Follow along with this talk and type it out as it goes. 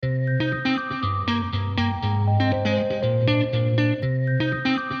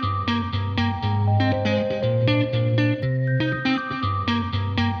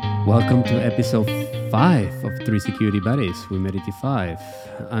Welcome to episode 5 of 3 Security Buddies. We made it to 5.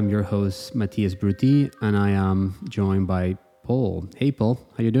 I'm your host, Matthias Bruti, and I am joined by Paul. Hey, Paul,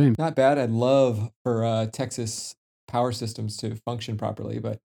 how you doing? Not bad. I'd love for Texas power systems to function properly,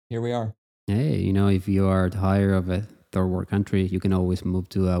 but here we are. Hey, if you are tired of a third world country, you can always move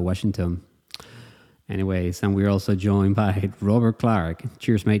to Washington. Anyways, and we're also joined by Robert Clark.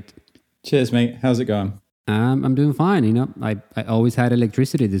 Cheers, mate. Cheers, mate. How's it going? I'm doing fine. I always had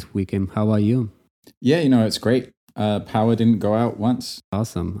electricity this weekend. How about you? Yeah, it's great. Power didn't go out once.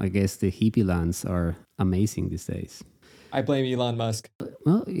 Awesome. I guess the hippie lands are amazing these days. I blame Elon Musk.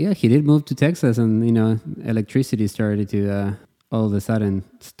 Well, yeah, he did move to Texas, and electricity started to all of a sudden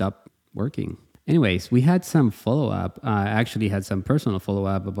stop working. Anyways, we had some follow-up. I actually had some personal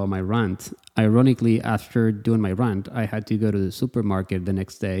follow-up about my rant. Ironically, after doing my rant, I had to go to the supermarket the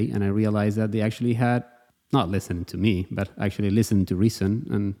next day, and I realized that they actually had not listening to me, but actually listening to reason,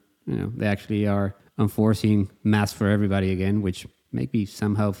 and they actually are enforcing masks for everybody again, which make me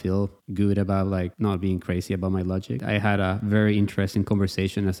somehow feel good about like not being crazy about my logic. I had a very interesting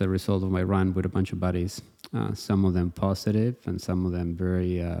conversation as a result of my run with a bunch of buddies. Some of them positive, and some of them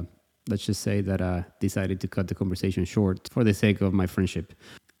very. Let's just say that I decided to cut the conversation short for the sake of my friendship.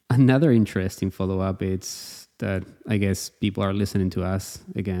 Another interesting follow-up is that I guess people are listening to us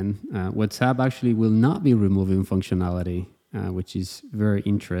again. WhatsApp actually will not be removing functionality, which is very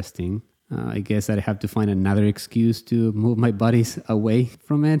interesting. I guess I'd have to find another excuse to move my buddies away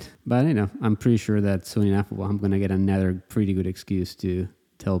from it. But, I'm pretty sure that soon enough, I'm going to get another pretty good excuse to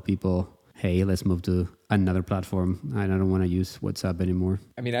tell people, hey, let's move to another platform. I don't want to use WhatsApp anymore.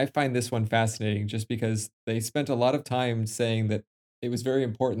 I mean, I find this one fascinating just because they spent a lot of time saying that it was very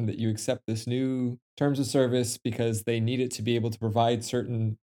important that you accept this new terms of service because they need it to be able to provide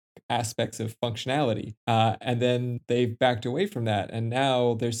certain aspects of functionality. And then they've backed away from that. And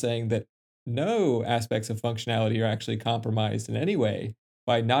now they're saying that no aspects of functionality are actually compromised in any way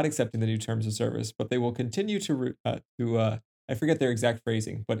by not accepting the new terms of service, but they will continue to I forget their exact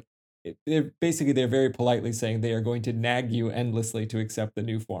phrasing, but they're very politely saying they are going to nag you endlessly to accept the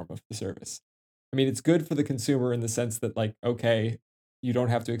new form of the service. I mean, it's good for the consumer in the sense that, like, okay, you don't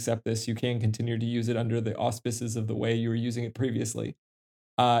have to accept this. You can continue to use it under the auspices of the way you were using it previously.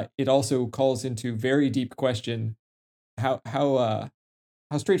 It also calls into very deep question how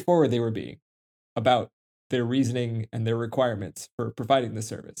straightforward they were being about their reasoning and their requirements for providing the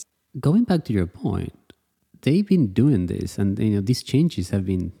service. Going back to your point, they've been doing this, and these changes have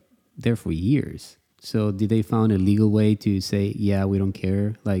been there for years. So did they found a legal way to say, yeah, we don't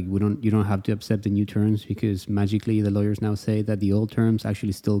care, like you don't have to accept the new terms because magically the lawyers now say that the old terms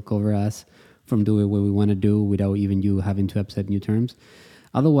actually still cover us from doing what we want to do without even you having to accept new terms?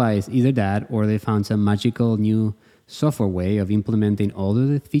 Otherwise, either that or they found some magical new software way of implementing all of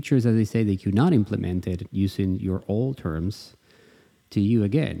the features that they say they could not implement it using your old terms to you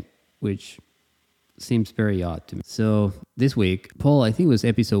again, which seems very odd to me. So this week, Paul, I think it was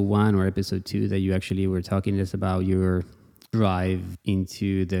episode 1 or episode 2 that you actually were talking to us about your drive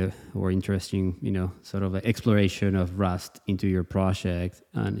into the or interesting, sort of an exploration of Rust into your project.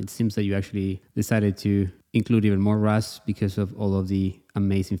 And it seems that you actually decided to include even more Rust because of all of the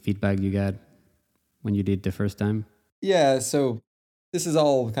amazing feedback you got when you did the first time. Yeah, so this is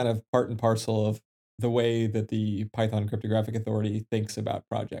all kind of part and parcel of the way that the Python Cryptographic Authority thinks about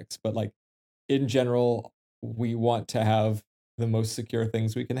projects. But like in general, we want to have the most secure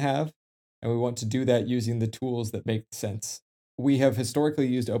things we can have, and we want to do that using the tools that make sense. We have historically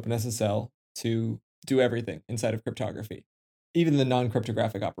used OpenSSL to do everything inside of cryptography, even the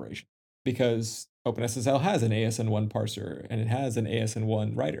non-cryptographic operation, because OpenSSL has an ASN1 parser and it has an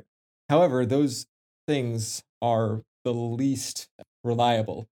ASN1 writer. However, those things are the least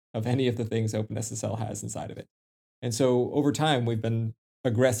reliable of any of the things OpenSSL has inside of it. And so over time, we've been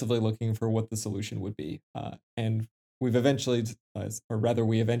aggressively looking for what the solution would be. And we've eventually,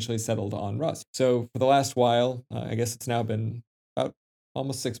 we eventually settled on Rust. So for the last while, I guess it's now been about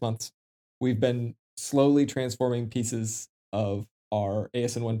almost 6 months, we've been slowly transforming pieces of our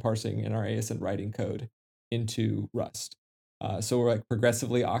ASN1 parsing and our ASN writing code into Rust. So we're like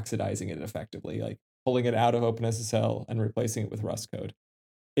progressively oxidizing it effectively, like pulling it out of OpenSSL and replacing it with Rust code.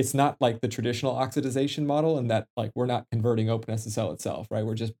 It's not like the traditional oxidization model in that like we're not converting OpenSSL itself, right?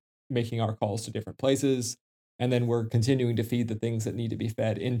 We're just making our calls to different places, and then we're continuing to feed the things that need to be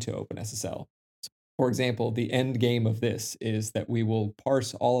fed into OpenSSL. For example, the end game of this is that we will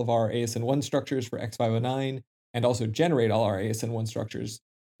parse all of our ASN1 structures for X509 and also generate all our ASN1 structures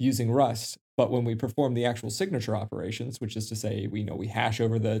using Rust. But when we perform the actual signature operations, which is to say we hash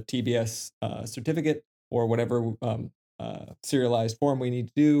over the TBS certificate or whatever serialized form we need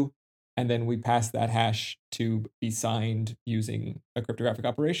to do, and then we pass that hash to be signed using a cryptographic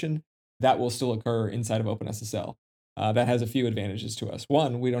operation, that will still occur inside of OpenSSL. That has a few advantages to us.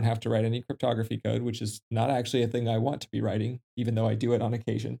 One, we don't have to write any cryptography code, which is not actually a thing I want to be writing, even though I do it on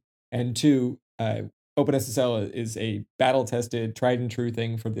occasion. And two, OpenSSL is a battle-tested, tried-and-true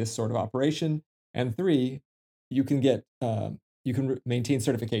thing for this sort of operation. And three, you can get maintain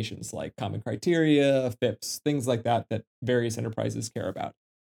certifications like Common Criteria, FIPS, things like that that various enterprises care about.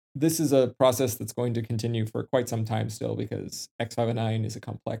 This is a process that's going to continue for quite some time still because X509 is a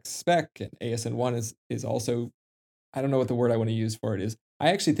complex spec and ASN1 is also, I don't know what the word I want to use for it is. I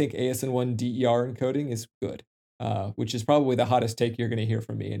actually think ASN1 DER encoding is good, which is probably the hottest take you're going to hear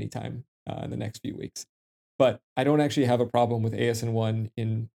from me anytime in the next few weeks. But I don't actually have a problem with ASN1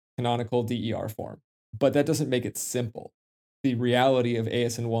 in canonical DER form, but that doesn't make it simple. The reality of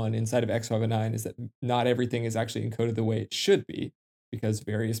ASN1 inside of X509 is that not everything is actually encoded the way it should be because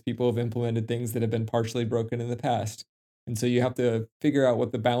various people have implemented things that have been partially broken in the past. And so you have to figure out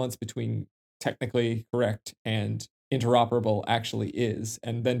what the balance between technically correct and interoperable actually is,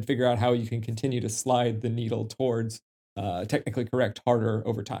 and then figure out how you can continue to slide the needle towards technically correct harder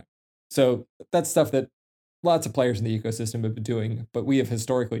over time. So that's stuff that lots of players in the ecosystem have been doing, but we have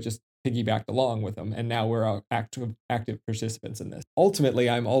historically just piggybacked along with them, and now we're active participants in this. Ultimately,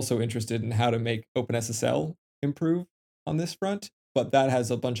 I'm also interested in how to make OpenSSL improve on this front, but that has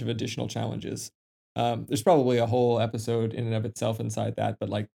a bunch of additional challenges. There's probably a whole episode in and of itself inside that, but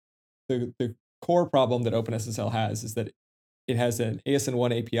like the core problem that OpenSSL has is that it has an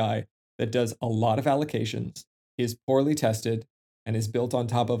ASN1 API that does a lot of allocations, is poorly tested, and is built on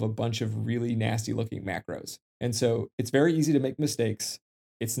top of a bunch of really nasty looking macros. And so it's very easy to make mistakes.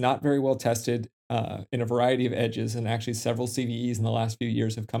 It's not very well tested in a variety of edges, and actually several CVEs in the last few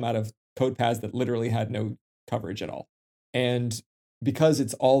years have come out of code paths that literally had no coverage at all. And because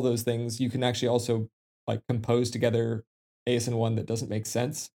it's all those things, you can actually also like compose together ASN1 that doesn't make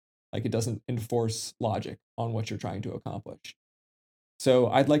sense. Like it doesn't enforce logic on what you're trying to accomplish. So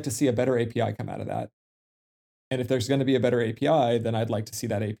I'd like to see a better API come out of that. And if there's going to be a better API, then I'd like to see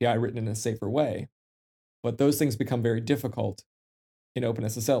that API written in a safer way. But those things become very difficult in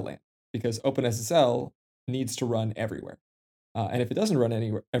OpenSSL land because OpenSSL needs to run everywhere. And if it doesn't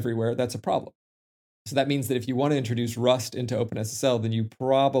run everywhere, that's a problem. So that means that if you want to introduce Rust into OpenSSL, then you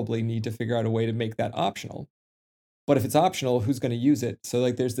probably need to figure out a way to make that optional. But if it's optional, who's going to use it? So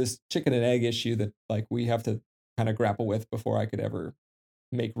like there's this chicken and egg issue that like we have to kind of grapple with before I could ever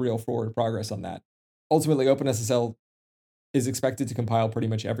make real forward progress on that. Ultimately, OpenSSL is expected to compile pretty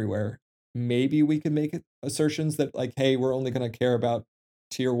much everywhere. Maybe we can make assertions that like, hey, we're only going to care about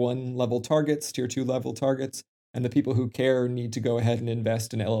tier 1 level targets, tier 2 level targets, and the people who care need to go ahead and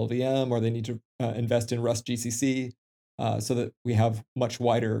invest in LLVM or they need to invest in Rust GCC so that we have much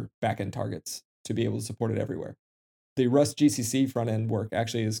wider backend targets to be able to support it everywhere. The Rust GCC front end work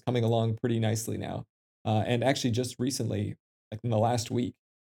actually is coming along pretty nicely now. And actually just recently, like in the last week,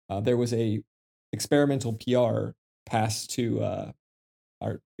 there was a experimental PR passed to,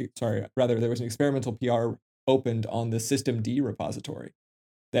 there was an experimental PR opened on the systemd repository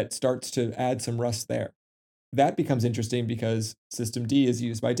that starts to add some Rust there. That becomes interesting because systemd is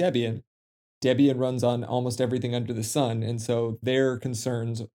used by Debian. Debian runs on almost everything under the sun, and so their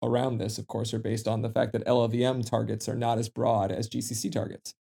concerns around this, of course, are based on the fact that LLVM targets are not as broad as GCC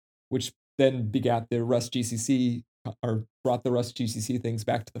targets, which then begat the Rust GCC, or brought the Rust GCC things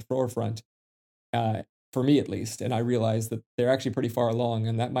back to the forefront, for me at least, and I realized that they're actually pretty far along,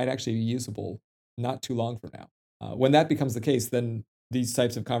 and that might actually be usable not too long from now. When that becomes the case, then these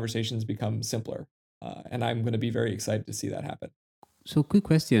types of conversations become simpler, and I'm going to be very excited to see that happen. So quick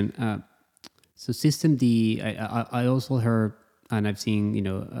question. So systemd, I also heard, and I've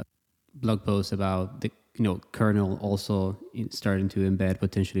seen, blog posts about the, kernel also starting to embed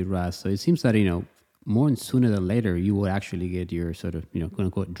potentially Rust. So it seems that, more sooner than later, you will actually get your sort of, quote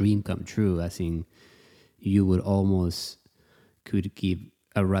unquote, dream come true, as in you would almost could give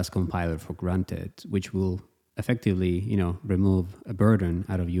a Rust compiler for granted, which will effectively, remove a burden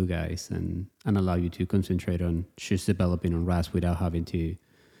out of you guys and allow you to concentrate on just developing on Rust without having to,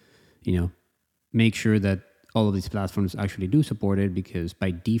 make sure that all of these platforms actually do support it, because by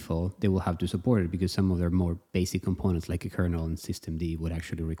default, they will have to support it because some of their more basic components like a kernel and systemd would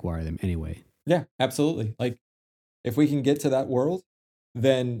actually require them anyway. Yeah, absolutely. Like if we can get to that world,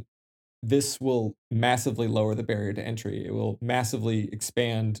 then this will massively lower the barrier to entry. It will massively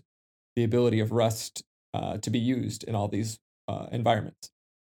expand the ability of Rust to be used in all these environments.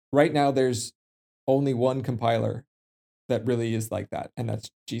 Right now, there's only one compiler that really is like that, and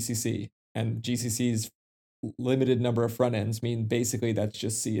that's GCC. And GCC's limited number of front ends mean basically that's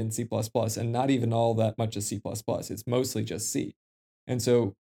just C and C++, and not even all that much is C++. It's mostly just C. And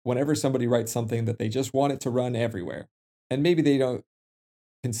so whenever somebody writes something that they just want it to run everywhere, and maybe they don't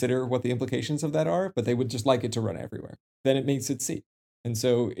consider what the implications of that are, but they would just like it to run everywhere, then it makes it C. And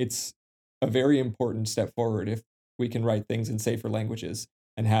so it's a very important step forward if we can write things in safer languages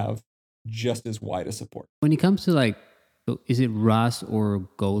and have just as wide a support. When it comes to like, is it Rust or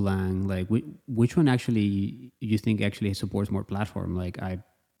Golang? Like, which one actually you think actually supports more platform? Like, I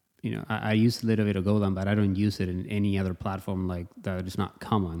use a little bit of Golang, but I don't use it in any other platform like that is not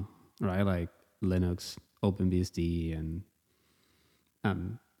common, right? Like Linux, OpenBSD,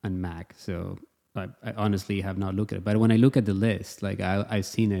 and Mac. So I honestly have not looked at it. But when I look at the list, like I've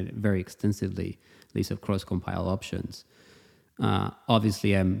seen it very extensively, list of cross-compile options.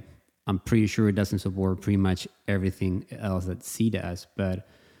 Obviously, I'm pretty sure it doesn't support pretty much everything else that C does. But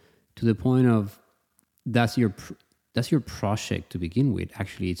to the point of that's your project to begin with.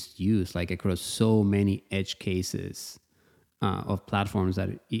 Actually, it's used like across so many edge cases of platforms that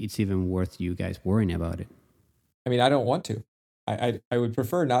it's even worth you guys worrying about it. I mean, I don't want to. I would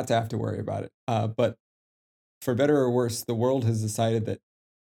prefer not to have to worry about it. But for better or worse, the world has decided that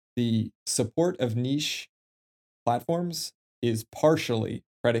the support of niche platforms is partially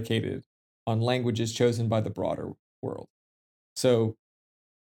predicated on languages chosen by the broader world. So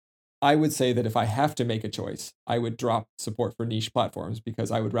I would say that if I have to make a choice, I would drop support for niche platforms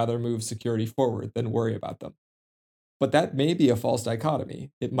because I would rather move security forward than worry about them. But that may be a false dichotomy.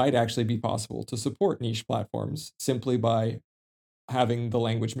 It might actually be possible to support niche platforms simply by having the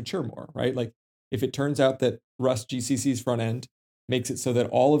language mature more, right? Like if it turns out that Rust GCC's front end makes it so that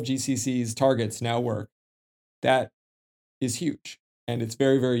all of GCC's targets now work, that is huge. And it's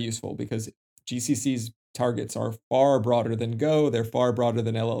very, very useful because GCC's targets are far broader than Go. They're far broader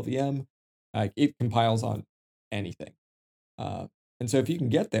than LLVM. It compiles on anything. And so if you can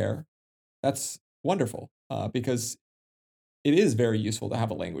get there, that's wonderful because it is very useful to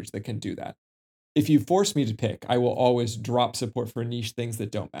have a language that can do that. If you force me to pick, I will always drop support for niche things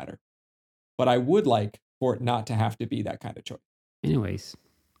that don't matter. But I would like for it not to have to be that kind of choice. Anyways,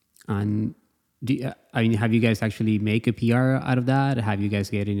 and have you guys actually make a PR out of that? Have you guys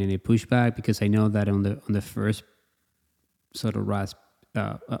getting any pushback? Because I know that on the first sort of Rust,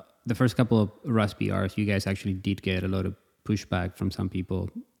 the first couple of Rust PRs, you guys actually did get a lot of pushback from some people.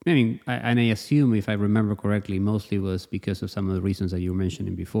 I mean, I assume, if I remember correctly, mostly was because of some of the reasons that you were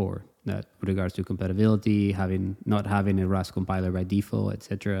mentioning before, that with regards to compatibility, not having a Rust compiler by default,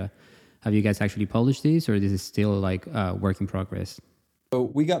 etc. Have you guys actually published these, or this is still like work in progress? So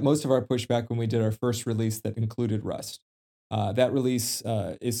we got most of our pushback when we did our first release that included Rust. That release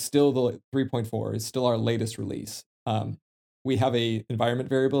is still the 3.4, is still our latest release. We have a environment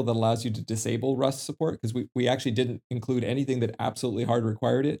variable that allows you to disable Rust support because we actually didn't include anything that absolutely hard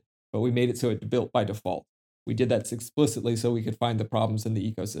required it, but we made it so it built by default. We did that explicitly so we could find the problems in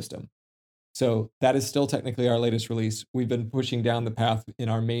the ecosystem. So that is still technically our latest release. We've been pushing down the path in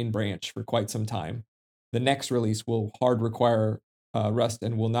our main branch for quite some time. The next release will hard require Rust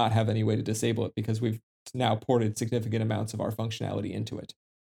and will not have any way to disable it because we've now ported significant amounts of our functionality into it.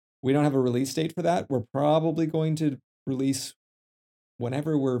 We don't have a release date for that. We're probably going to release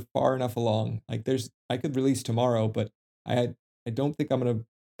whenever we're far enough along. Like I could release tomorrow, but I don't think I'm going to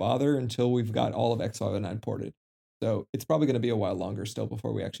bother until we've got all of X509 ported. So it's probably going to be a while longer still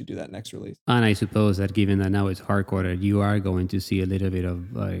before we actually do that next release. And I suppose that given that now it's hard-coded, you are going to see a little bit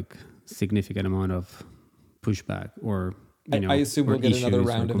of like significant amount of pushback, or I assume we'll get another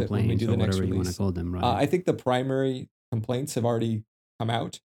round of it when we do the next release. You want to call them, right? I think the primary complaints have already come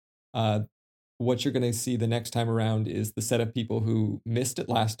out. What you're going to see the next time around is the set of people who missed it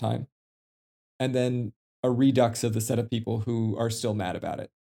last time, and then a redux of the set of people who are still mad about it.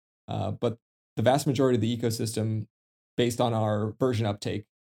 But the vast majority of the ecosystem, based on our version uptake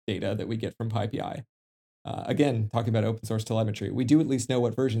data that we get from PyPI, again, talking about open source telemetry, we do at least know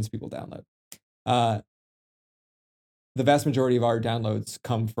what versions people download. The vast majority of our downloads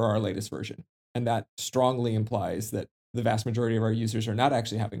come for our latest version, and that strongly implies that the vast majority of our users are not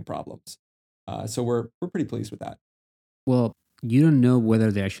actually having problems. So we're pretty pleased with that. Well, you don't know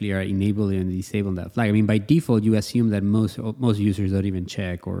whether they actually are enabling and disabling that flag. I mean, by default, you assume that most users don't even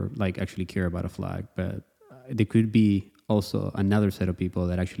check or like actually care about a flag, but there could be also another set of people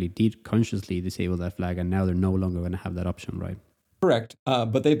that actually did consciously disable that flag, and now they're no longer going to have that option, right? Correct.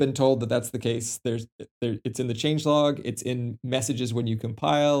 But they've been told that that's the case. It's in the changelog. It's in messages when you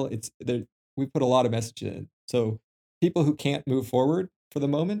compile. We put a lot of messages in. So people who can't move forward for the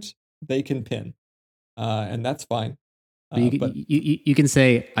moment, they can pin, and that's fine. You can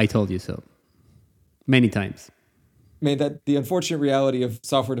say, "I told you so." many times. I mean, that the unfortunate reality of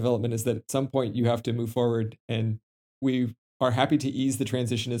software development is that at some point you have to move forward, and we are happy to ease the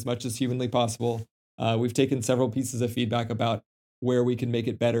transition as much as humanly possible. We've taken several pieces of feedback about where we can make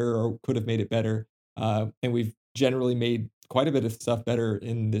it better or could have made it better, and we've generally made quite a bit of stuff better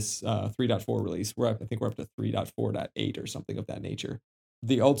in this 3.4 release. I think we're up to 3.4.8 or something of that nature.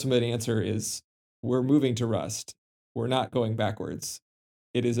 The ultimate answer is we're moving to Rust. We're not going backwards.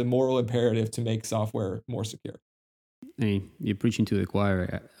 It is a moral imperative to make software more secure. I mean, you're preaching to the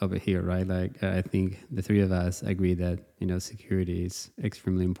choir over here, right? Like, I think the three of us agree that, security is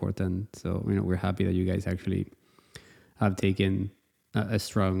extremely important. So, we're happy that you guys actually have taken a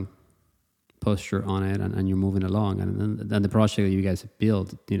strong posture on it, and you're moving along. And the project that you guys have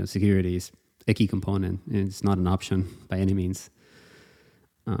built, security is a key component. And it's not an option by any means.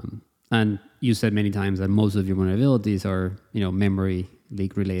 And you said many times that most of your vulnerabilities are, memory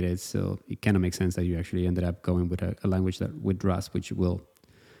leak related. So it kind of makes sense that you actually ended up going with a language with Rust, which will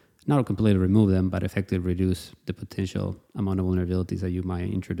not completely remove them, but effectively reduce the potential amount of vulnerabilities that you might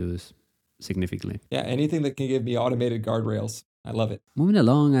introduce significantly. Yeah, anything that can give me automated guardrails. I love it. Moving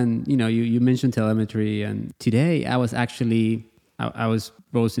along, and you mentioned telemetry, and today I was actually I was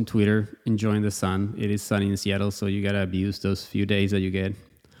browsing Twitter, enjoying the sun. It is sunny in Seattle, so you gotta abuse those few days that you get.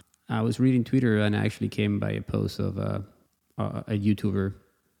 I was reading Twitter and I actually came by a post of a YouTuber,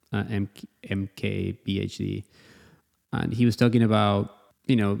 MKBHD, and he was talking about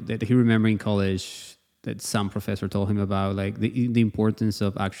that he remembered in college that some professor told him about like the importance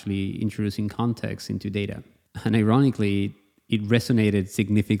of actually introducing context into data. And ironically, it resonated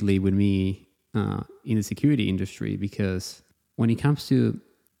significantly with me in the security industry, because when it comes to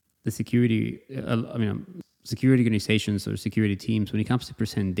the security, security organizations or security teams, when it comes to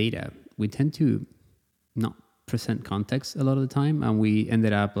present data, we tend to not present context a lot of the time, and we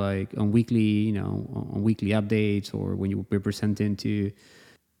ended up like on weekly updates, or when we're presenting to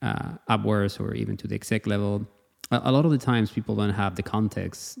upwards or even to the exec level. A lot of the times people don't have the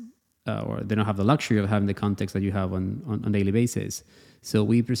context, or they don't have the luxury of having the context that you have on a daily basis. So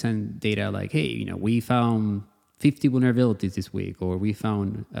we present data like, hey, we found 50 vulnerabilities this week, or we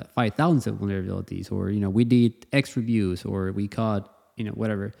found 5,000 vulnerabilities, or we did X reviews, or we caught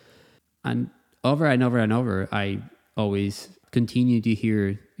whatever. And over and over and over, I always continue to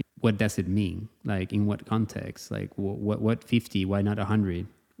hear, what does it mean? Like, in what context? Like, what 50? Why not 100?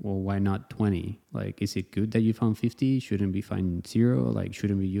 Well, why not 20? Like, is it good that you found 50? Shouldn't be finding 0? Like,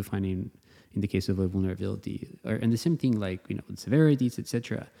 shouldn't be you finding, in the case of a vulnerability? And the same thing, like, severities,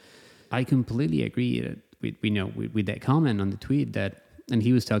 etc. I completely agree that with that comment on the tweet, that, and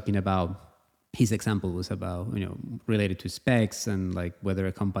he was talking about, his example was about, related to specs and like whether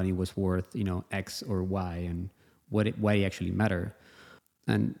a company was worth, X or Y, and why it actually matter.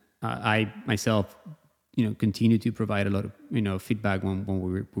 And I myself, continue to provide a lot of, feedback when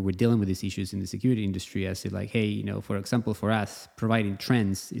we were dealing with these issues in the security industry. I said like, hey, for example, for us, providing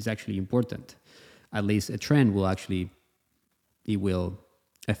trends is actually important. At least a trend it will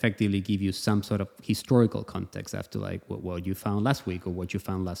effectively give you some sort of historical context after like what you found last week, or what you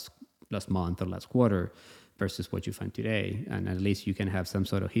found last month or last quarter versus what you find today. And at least you can have some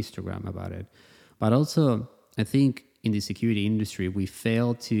sort of histogram about it. But also, I think in the security industry, we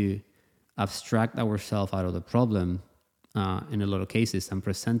fail to abstract ourselves out of the problem in a lot of cases and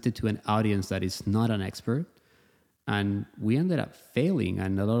present it to an audience that is not an expert. And we ended up failing.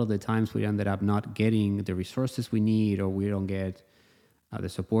 And a lot of the times we ended up not getting the resources we need, or we don't get the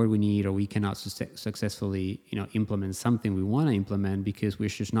support we need, or we cannot successfully implement something we want to implement because we're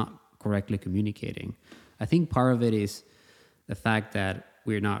just not correctly communicating. I think part of it is the fact that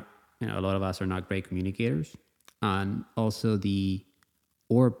we're not, a lot of us are not great communicators, and also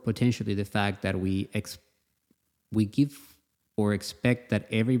potentially the fact that we give or expect that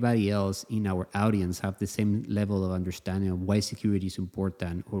everybody else in our audience have the same level of understanding of why security is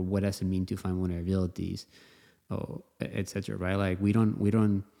important, or what does it mean to find vulnerabilities, etc. Right? Like we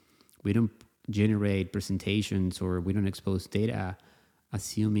don't generate presentations, or we don't expose data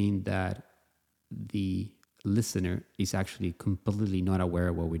assuming that the listener is actually completely not aware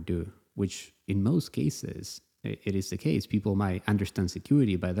of what we do, which in most cases it is the case. People might understand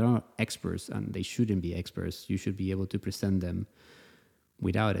security, but they're not experts, and they shouldn't be experts. You should be able to present them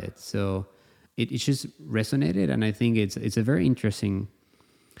without it. So it just resonated, and I think it's a very interesting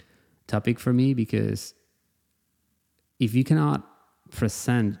topic for me, because if you cannot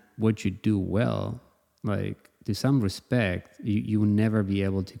present what you do well, like to some respect, you will never be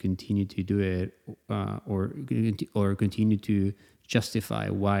able to continue to do it, or continue to justify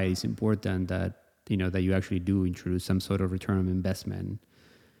why it's important that that you actually do introduce some sort of return on investment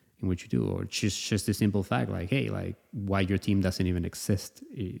in what you do, or just a simple fact like, hey, like why your team doesn't even exist,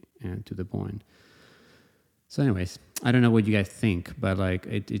 to the point. So anyways, I don't know what you guys think, but like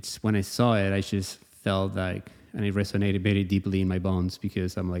it's when I saw it, I just felt like, and it resonated very deeply in my bones,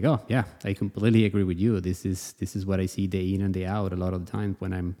 because I'm like, oh yeah, I completely agree with you. This is what I see day in and day out a lot of the time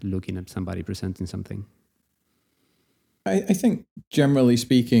when I'm looking at somebody presenting something. I think generally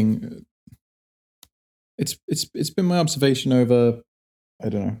speaking, it's been my observation over, I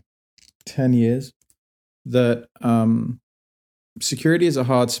don't know, 10 years that security is a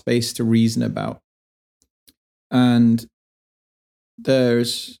hard space to reason about. And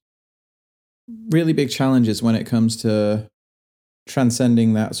there's really big challenges when it comes to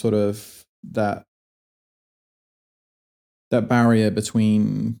transcending that sort of that barrier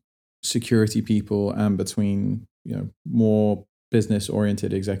between security people and between, more business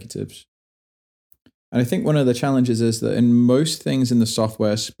oriented executives. And I think one of the challenges is that in most things in the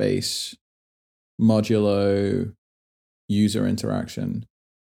software space, modulo, user interaction,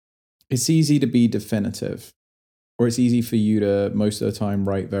 it's easy to be definitive, or it's easy for you to most of the time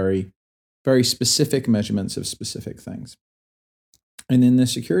write very, very specific measurements of specific things. And in the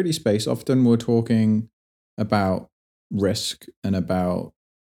security space, often we're talking about risk and about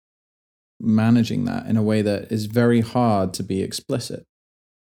managing that in a way that is very hard to be explicit.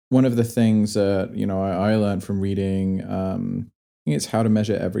 One of the things that I learned from reading, I think it's How to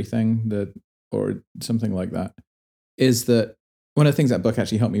Measure Everything, or something like that, is that one of the things that book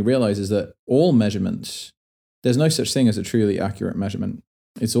actually helped me realize is that all measurements, there's no such thing as a truly accurate measurement.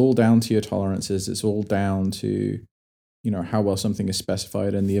 It's all down to your tolerances. It's all down to how well something is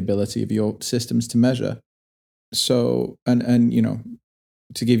specified and the ability of your systems to measure. So, and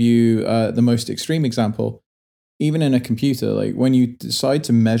to give you the most extreme example, even in a computer, like when you decide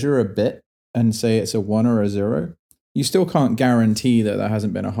to measure a bit and say it's a 1 or a 0, you still can't guarantee that there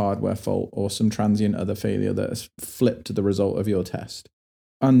hasn't been a hardware fault or some transient other failure that has flipped the result of your test.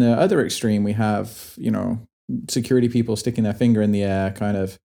 On the other extreme, we have, security people sticking their finger in the air, kind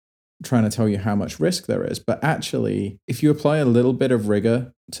of trying to tell you how much risk there is. But actually, if you apply a little bit of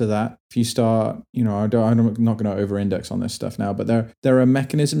rigor to that, if you start, I'm not going to over-index on this stuff now, but there are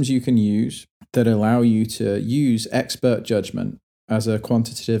mechanisms you can use that allow you to use expert judgment as a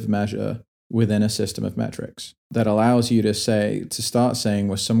quantitative measure within a system of metrics that allows you to start saying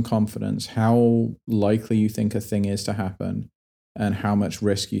with some confidence how likely you think a thing is to happen and how much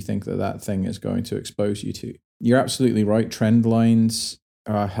risk you think that thing is going to expose you to. You're absolutely right. Trend lines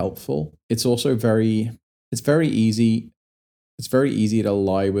are helpful. It's also very easy to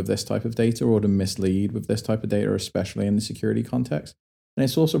lie with this type of data or to mislead with this type of data, especially in the security context. And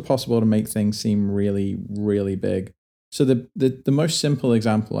it's also possible to make things seem really, really big. So the most simple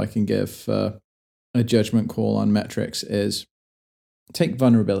example I can give for a judgment call on metrics is take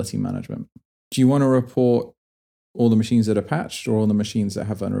vulnerability management. Do you want to report all the machines that are patched or all the machines that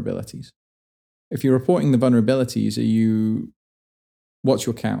have vulnerabilities? If you're reporting the vulnerabilities, what's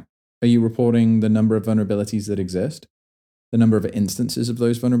your count? Are you reporting the number of vulnerabilities that exist? The number of instances of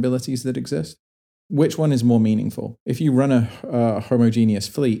those vulnerabilities that exist? Which one is more meaningful? If you run a homogeneous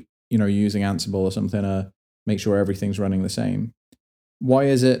fleet, using Ansible or something to make sure everything's running the same, why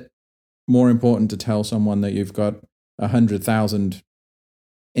is it more important to tell someone that you've got 100,000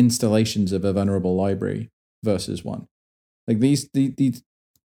 installations of a vulnerable library versus one? Like these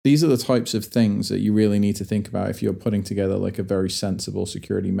are the types of things that you really need to think about if you're putting together like a very sensible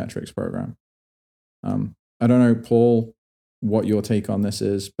security metrics program. I don't know, Paul, what your take on this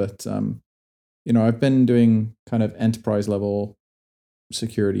is, but I've been doing kind of enterprise level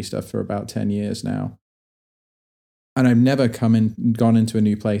security stuff for about 10 years now. And I've never gone into a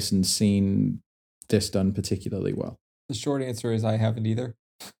new place and seen this done particularly well. The short answer is I haven't either.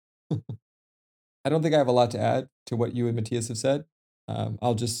 I don't think I have a lot to add to what you and Matthias have said.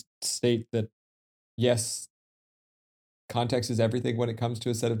 I'll just state that, yes, context is everything when it comes to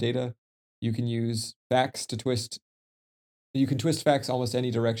a set of data. You can use facts to twist. You can twist facts almost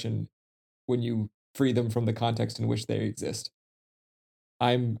any direction when you free them from the context in which they exist.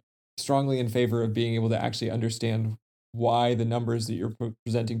 I'm strongly in favor of being able to actually understand why the numbers that you're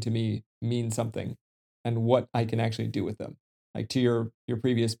presenting to me mean something and what I can actually do with them. Like to your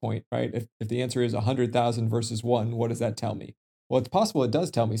previous point, right? If the answer is 100,000 versus 1, what does that tell me? Well, it's possible it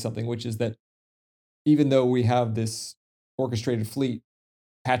does tell me something, which is that even though we have this orchestrated fleet,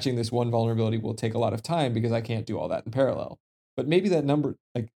 patching this one vulnerability will take a lot of time because I can't do all that in parallel. But maybe that number,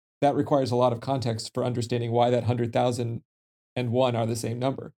 that requires a lot of context for understanding why that 100,000 and 1 are the same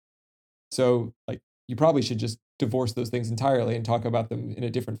number. So you probably should just divorce those things entirely and talk about them in a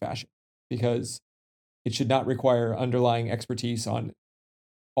different fashion, because it should not require underlying expertise on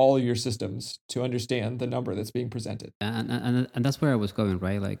all your systems to understand the number that's being presented. And that's where I was going,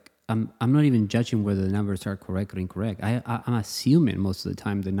 right? Like I'm not even judging whether the numbers are correct or incorrect. I'm assuming most of the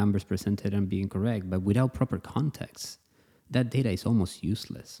time the numbers presented are being correct, but without proper context, that data is almost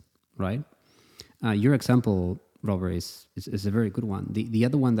useless, right? Your example, Robert, is a very good one. The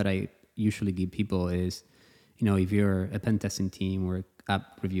other one that I usually give people is, if you're a pen testing team or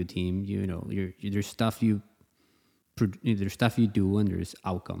app review team, there's stuff you do and there's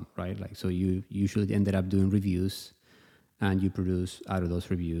outcome, right? Like, so you usually ended up doing reviews and you produce out of those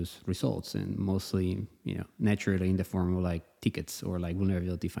reviews results, and mostly, naturally in the form of like tickets or like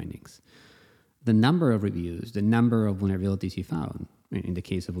vulnerability findings. The number of reviews, the number of vulnerabilities you found, in the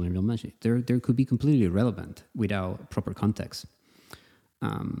case of vulnerability management, there could be completely irrelevant without proper context.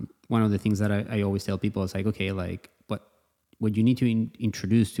 One of the things that I always tell people is like, okay, like what you need to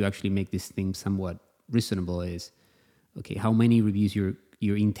introduce to actually make this thing somewhat reasonable is, okay, how many reviews you're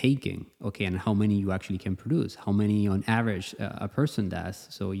intaking, okay, and how many you actually can produce, how many on average a person does.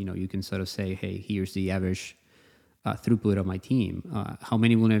 So, you can sort of say, hey, here's the average throughput of my team. How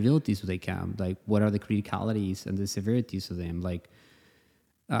many vulnerabilities do they count? Like, what are the criticalities and the severities of them? Like,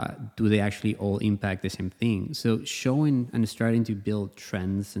 do they actually all impact the same thing? So showing and starting to build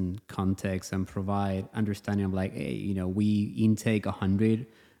trends and context and provide understanding of like, hey, we intake 100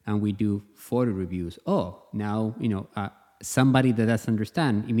 and we do 40 reviews. Oh, now, somebody that doesn't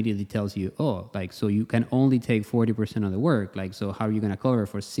understand immediately tells you, oh, like, so you can only take 40% of the work. Like, so how are you going to cover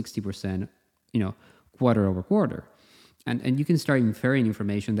for 60%, quarter over quarter? And you can start inferring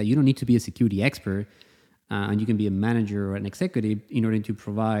information that you don't need to be a security expert. And you can be a manager or an executive in order to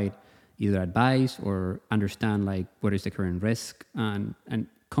provide either advice or understand like what is the current risk. And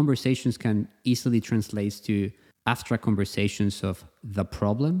conversations can easily translate to abstract conversations of the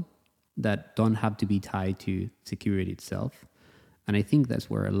problem that don't have to be tied to security itself. And I think that's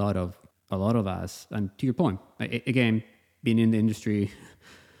where a lot of us, and to your point, again, being in the industry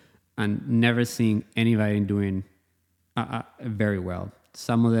and never seeing anybody doing very well.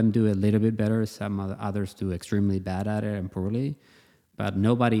 Some of them do a little bit better. Some of the others do extremely bad at it and poorly. But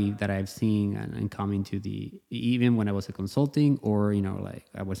nobody that I've seen and coming to even when I was a consulting or, when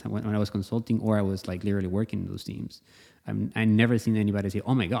I was consulting or I was like literally working in those teams, I never seen anybody say,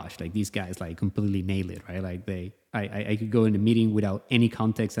 oh my gosh, like these guys like completely nail it, right? Like I could go in a meeting without any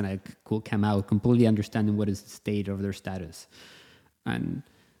context and I could come out completely understanding what is the state of their status. And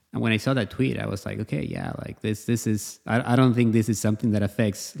when I saw that tweet, I was like, okay, yeah, like this is, I don't think this is something that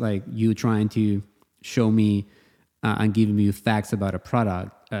affects like you trying to show me and giving me facts about a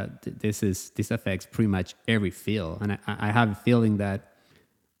product. This affects pretty much every field. And I have a feeling that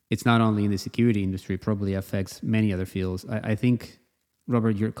it's not only in the security industry, it probably affects many other fields. I think,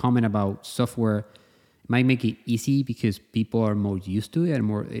 Robert, your comment about software might make it easy because people are more used to it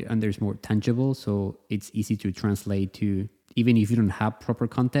and there's more tangible. So it's easy to translate to, even if you don't have proper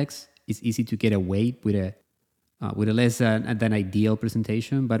context, it's easy to get away with a less than ideal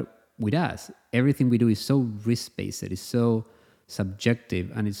presentation. But with us, everything we do is so risk-based, it's so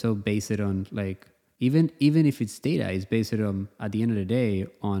subjective, and it's so based on like, even if it's data, it's based on, at the end of the day,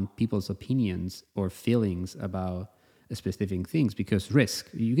 on people's opinions or feelings about specific things. Because risk,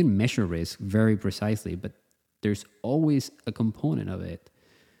 you can measure risk very precisely, but there's always a component of it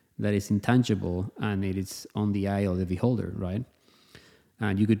that is intangible and it is on the eye of the beholder, right?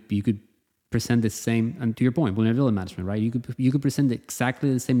 And you could present the same, and to your point, vulnerability management, right? You could present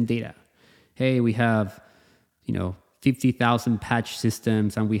exactly the same data. Hey, we have 50,000 patch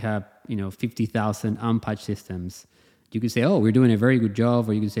systems and we have 50,000 unpatched systems. You could say, oh, we're doing a very good job,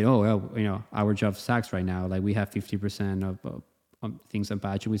 or you could say, oh, well, our job sucks right now. Like we have 50% of things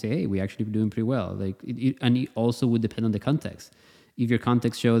unpatched, and we say, hey, we actually doing pretty well. Like and it also would depend on the context. If your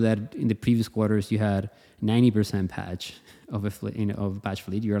context show that in the previous quarters you had 90% patch of of patch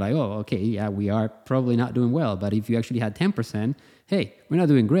fleet, you're like, oh, okay, yeah, we are probably not doing well. But if you actually had 10%, hey, we're not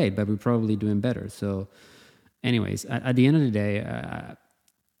doing great, but we're probably doing better. So, anyways, at the end of the day,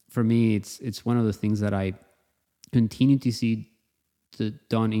 for me, it's one of the things that I continue to see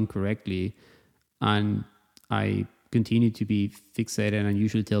done incorrectly, and I continue to be fixated. And I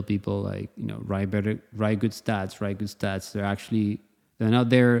usually tell people like, write good stats. They're not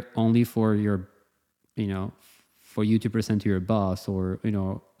there only for your, for you to present to your boss or,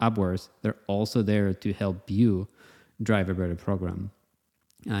 upwards. They're also there to help you drive a better program.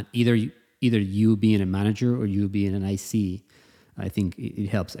 And either you being a manager or you being an IC, I think it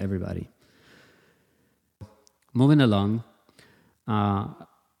helps everybody. Moving along,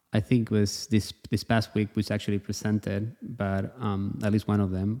 I think was this past week was actually presented, but at least one of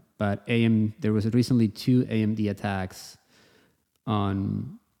them. But there was recently 2 AMD attacks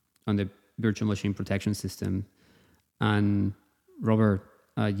on on the virtual machine protection system. And Robert,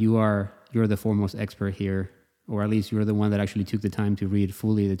 you're the foremost expert here, or at least you're the one that actually took the time to read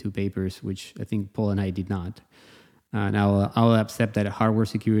fully the 2 papers, which I think Paul and I did not. And I'll accept that hardware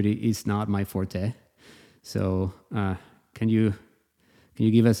security is not my forte. So can you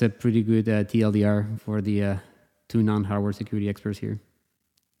give us a pretty good TLDR for the 2 non-hardware security experts here?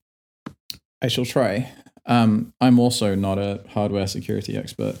 I shall try. I'm also not a hardware security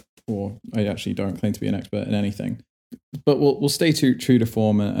expert, or I actually don't claim to be an expert in anything. But we'll stay true to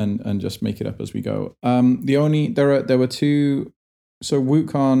form and just make it up as we go. There were 2. So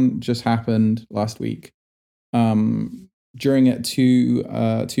WootCon just happened last week. During it,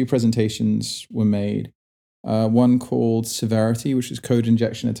 2 presentations were made. One called Severity, which is code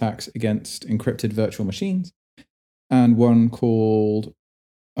injection attacks against encrypted virtual machines, and one called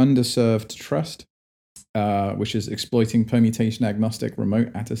Underserved Trust, which is exploiting permutation agnostic remote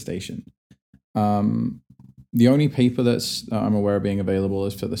attestation. The only paper that I'm aware of being available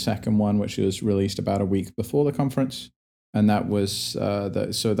is for the second one, which was released about a week before the conference. And that was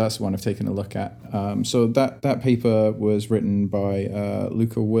so that's the one I've taken a look at. So that paper was written by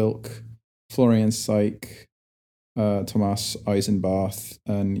Luca Wilk, Florian Seich, Thomas Eisenbarth,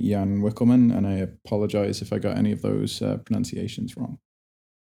 and Jan Wickelmann. And I apologize if I got any of those pronunciations wrong.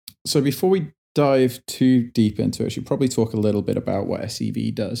 So before we dive too deep into it, I should probably talk a little bit about what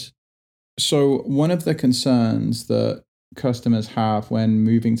SEV does. So one of the concerns that customers have when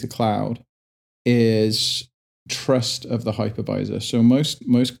moving to cloud is trust of the hypervisor. So most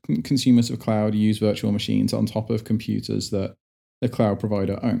consumers of cloud use virtual machines on top of computers that the cloud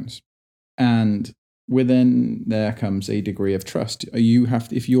provider owns. And within there comes a degree of trust.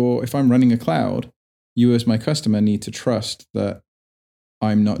 If I'm running a cloud, you as my customer need to trust that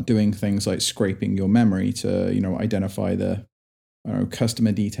I'm not doing things like scraping your memory to, identify the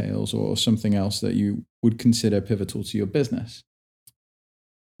customer details or something else that you would consider pivotal to your business.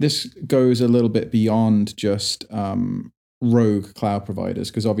 This goes a little bit beyond just rogue cloud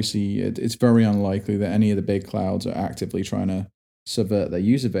providers, because obviously it's very unlikely that any of the big clouds are actively trying to subvert their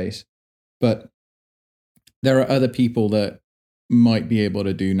user base. But there are other people that might be able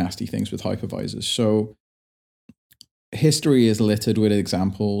to do nasty things with hypervisors. So history is littered with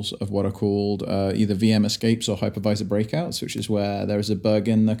examples of what are called either VM escapes or hypervisor breakouts, which is where there is a bug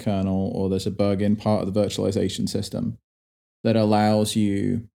in the kernel or there's a bug in part of the virtualization system that allows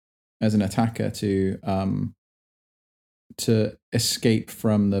you as an attacker to escape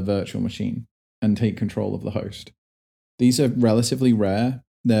from the virtual machine and take control of the host. These are relatively rare.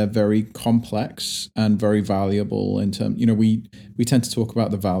 They're very complex and very valuable in terms, we tend to talk about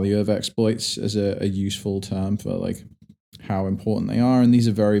the value of exploits as a useful term for like how important they are. And these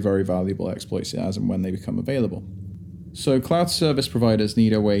are very, very valuable exploits as and when they become available. So cloud service providers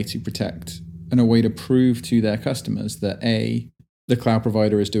need a way to protect and a way to prove to their customers that A, the cloud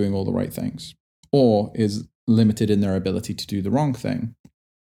provider is doing all the right things or is limited in their ability to do the wrong thing.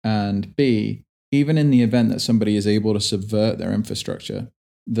 And B, even in the event that somebody is able to subvert their infrastructure,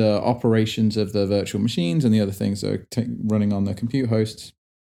 the operations of the virtual machines and the other things that are running on the compute hosts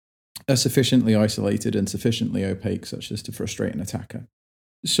are sufficiently isolated and sufficiently opaque such as to frustrate an attacker.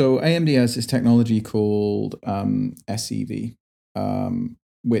 So AMD has this technology called SEV,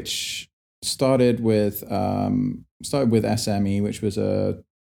 which started with SME, which was a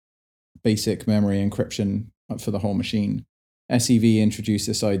basic memory encryption for the whole machine. SEV introduced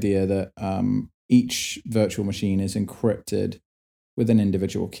this idea that each virtual machine is encrypted with an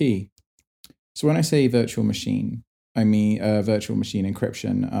individual key. So when I say virtual machine, I mean virtual machine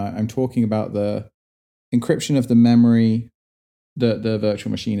encryption. I'm talking about the encryption of the memory that the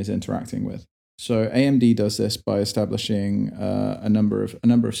virtual machine is interacting with. So AMD does this by establishing a number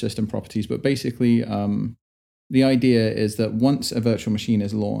of system properties, but basically the idea is that once a virtual machine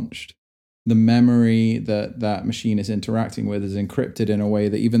is launched, the memory that machine is interacting with is encrypted in a way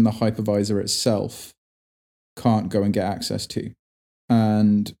that even the hypervisor itself can't go and get access to.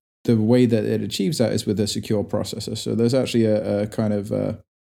 And the way that it achieves that is with a secure processor. So there's actually a kind of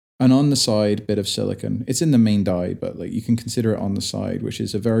an on the side bit of silicon. It's in the main die, but like you can consider it on the side, which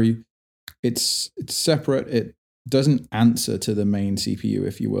is it's separate. It doesn't answer to the main CPU,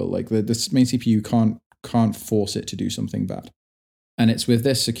 if you will. Like the main CPU can't force it to do something bad. And it's with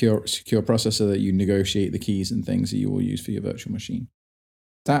this secure processor that you negotiate the keys and things that you will use for your virtual machine.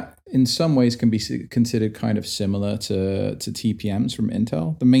 That in some ways can be considered kind of similar to TPMs from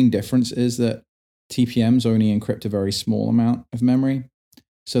Intel. The main difference is that TPMs only encrypt a very small amount of memory.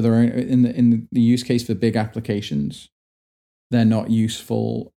 So they're in the use case for big applications, they're not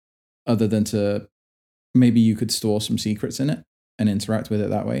useful other than to maybe you could store some secrets in it and interact with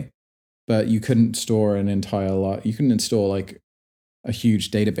it that way. but you couldn't store an entire lot. You couldn't install like a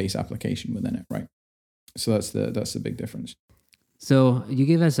huge database application within it, right? So that's the big difference. So you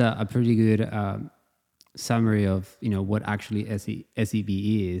gave us a pretty good summary of what actually SEV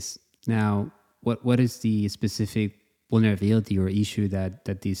is. Now, what is the specific vulnerability or issue that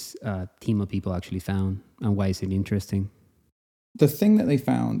this team of people actually found, and why is it interesting? The thing that they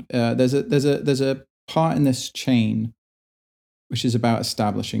found, there's a part in this chain which is about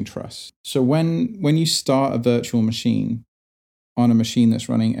establishing trust. So when you start a virtual machine on a machine that's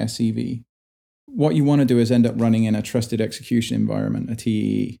running SEV, what you want to do is end up running in a trusted execution environment, a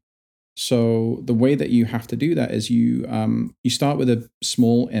TEE. So the way that you have to do that is you start with a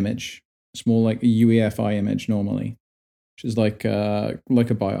small image, like a UEFI image normally, which is like a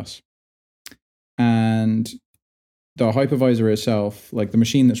BIOS. And the hypervisor itself, like the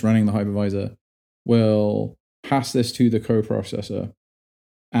machine that's running the hypervisor, will pass this to the coprocessor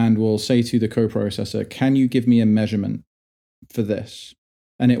and will say to the coprocessor, can you give me a measurement for this?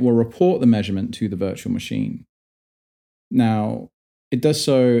 And it will report the measurement to the virtual machine. Now, it does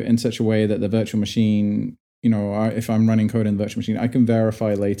so in such a way that the virtual machine, if I'm running code in the virtual machine, I can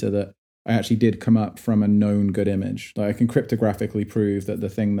verify later that I actually did come up from a known good image. Like I can cryptographically prove that the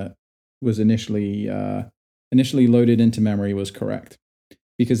thing that was initially loaded into memory was correct.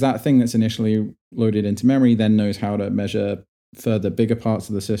 Because that thing that's initially loaded into memory then knows how to measure further bigger parts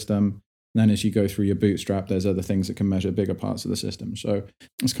of the system. And then as you go through your bootstrap, there's other things that can measure bigger parts of the system. So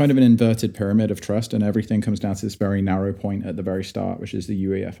it's kind of an inverted pyramid of trust, and everything comes down to this very narrow point at the very start, which is the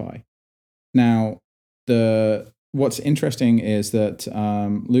UEFI. Now, what's interesting is that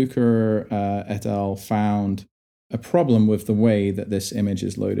Luker et al. Found a problem with the way that this image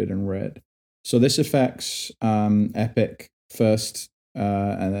is loaded and read. So this affects EPYC first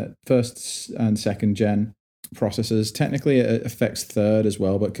and second gen processors. Technically, it affects third as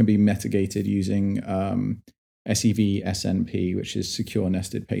well, but can be mitigated using SEV SNP, which is secure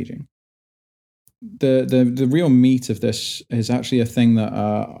nested paging. The real meat of this is actually a thing that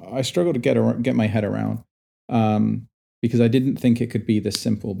I struggle to get my head around because I didn't think it could be this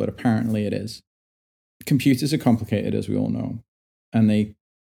simple, but apparently it is. Computers are complicated, as we all know, and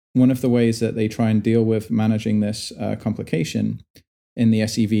one of the ways that they try and deal with managing this complication in the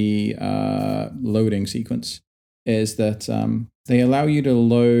SEV loading sequence is that they allow you to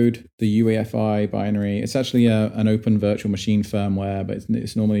load the UEFI binary. It's actually an open virtual machine firmware, but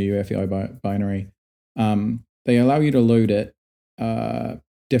it's normally a UEFI binary. They allow you to load it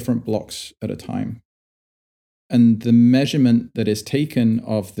different blocks at a time. And the measurement that is taken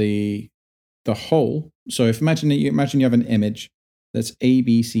of the whole, so if imagine you have an image that's A,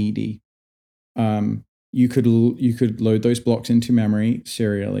 B, C, D. You could load those blocks into memory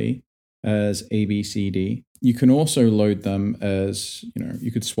serially as A, B, C, D. You can also load them as, you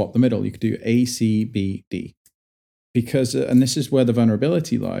could swap the middle. You could do A, C, B, D. Because, and this is where the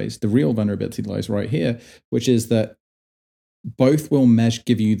vulnerability lies, the real vulnerability lies right here, which is that both will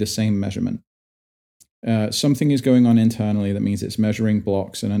give you the same measurement. Something is going on internally that means it's measuring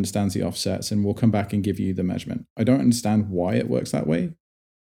blocks and understands the offsets and will come back and give you the measurement. I don't understand why it works that way,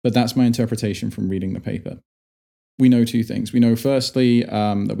 but that's my interpretation from reading the paper. We know two things. We know firstly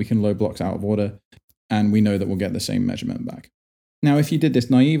that we can load blocks out of order, and we know that we'll get the same measurement back. Now, if you did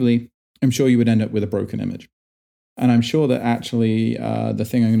this naively, I'm sure you would end up with a broken image. And I'm sure that actually the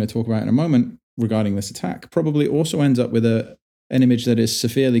thing I'm going to talk about in a moment regarding this attack probably also ends up with an image that is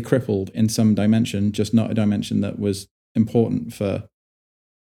severely crippled in some dimension, just not a dimension that was important for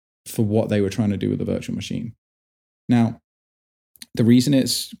what they were trying to do with the virtual machine. Now, the reason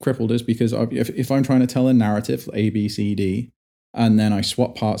it's crippled is because if I'm trying to tell a narrative, A, B, C, D, and then I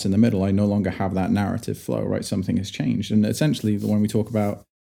swap parts in the middle, I no longer have that narrative flow, right? Something has changed. And essentially, when we talk about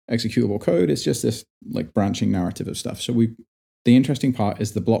executable code, it's just this like branching narrative of stuff. So the interesting part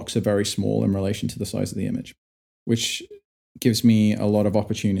is the blocks are very small in relation to the size of the image, which gives me a lot of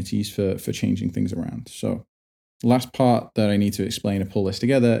opportunities for changing things around. So the last part that I need to explain to pull this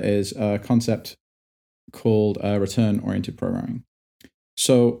together is a concept called return-oriented programming.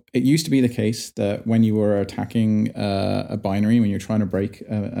 So it used to be the case that when you were attacking a binary, when you're trying to break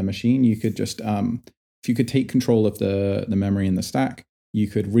a machine, you could just, if you could take control of the memory in the stack, you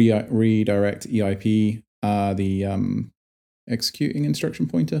could redirect EIP, the executing instruction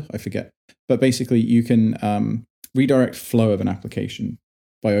pointer, I forget. But basically you can redirect flow of an application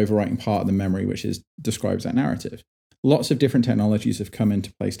by overwriting part of the memory which describes that narrative. Lots of different technologies have come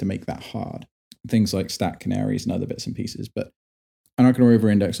into place to make that hard. Things like stack canaries and other bits and pieces, but I'm not going to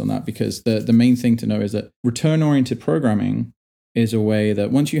over-index on that because the main thing to know is that return-oriented programming is a way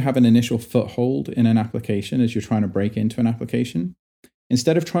that once you have an initial foothold in an application as you're trying to break into an application,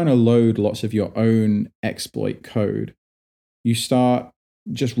 instead of trying to load lots of your own exploit code, you start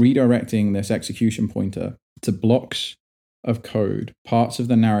just redirecting this execution pointer to blocks of code, parts of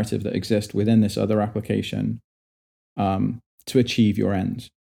the narrative that exist within this other application, to achieve your ends.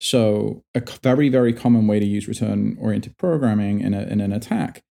 So a very, very common way to use return-oriented programming in an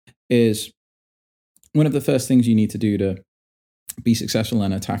attack is one of the first things you need to do to be successful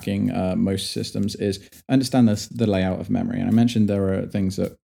in attacking most systems is understand the layout of memory. And I mentioned there are things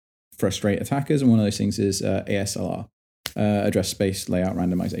that frustrate attackers, and one of those things is ASLR, address space layout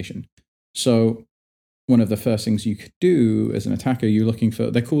randomization. So one of the first things you could do as an attacker, you're looking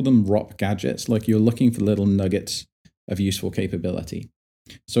for, they call them ROP gadgets, like you're looking for little nuggets of useful capability.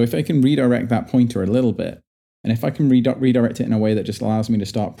 So if I can redirect that pointer a little bit, and if I can redirect it in a way that just allows me to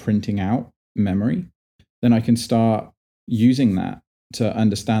start printing out memory, then I can start using that to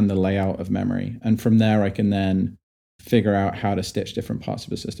understand the layout of memory. And from there, I can then figure out how to stitch different parts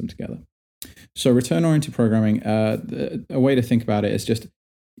of a system together. So return-oriented programming, a way to think about it is just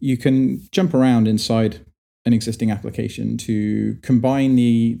you can jump around inside an existing application to combine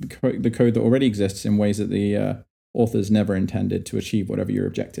the code that already exists in ways that the authors never intended to achieve whatever your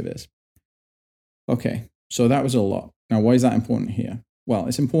objective is. Okay, so that was a lot. Now, why is that important here? Well,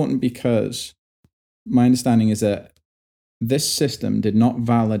 it's important because my understanding is that this system did not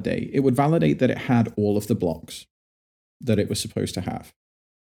validate. It would validate that it had all of the blocks that it was supposed to have,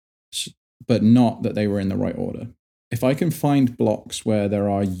 but not that they were in the right order. If I can find blocks where there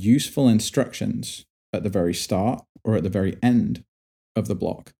are useful instructions at the very start or at the very end of the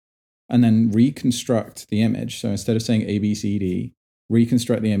block, and then reconstruct the image. So instead of saying A, B, C, D,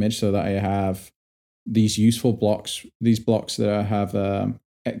 reconstruct the image so that I have these useful blocks, these blocks that I have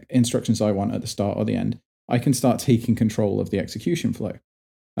instructions I want at the start or the end, I can start taking control of the execution flow.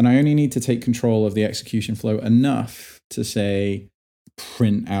 And I only need to take control of the execution flow enough to say,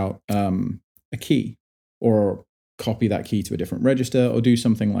 print out a key or copy that key to a different register or do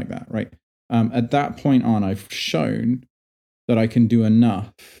something like that, right? At that point on, I've shown that I can do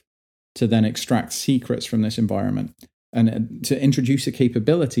enough to then extract secrets from this environment and to introduce a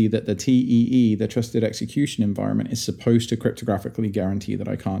capability that the TEE, the trusted execution environment, is supposed to cryptographically guarantee that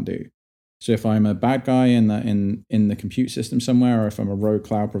I can't do. So if I'm a bad guy in the compute system somewhere, or if I'm a rogue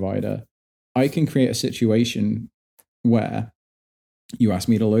cloud provider, I can create a situation where you ask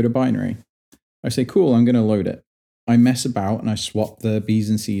me to load a binary. I say, cool, I'm going to load it. I mess about and I swap the B's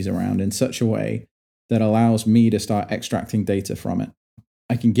and C's around in such a way that allows me to start extracting data from it.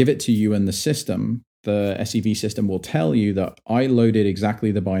 I can give it to you, and the system, the SEV system, will tell you that I loaded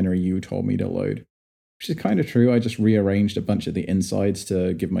exactly the binary you told me to load, which is kind of true. I just rearranged a bunch of the insides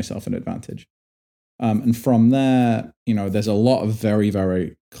to give myself an advantage. And from there, there's a lot of very,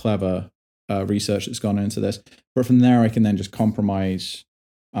 very clever research that's gone into this. But from there, I can then just compromise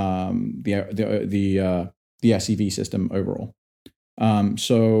the SEV system overall.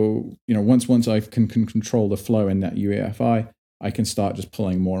 So once I can control the flow in that UEFI, I can start just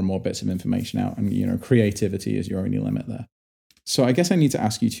pulling more and more bits of information out, and creativity is your only limit there. So I guess I need to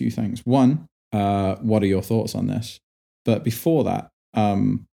ask you two things. One, what are your thoughts on this? But before that,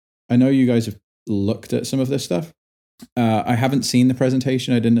 I know you guys have looked at some of this stuff. I haven't seen the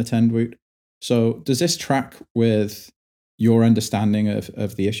presentation. I didn't attend, Woot. So does this track with your understanding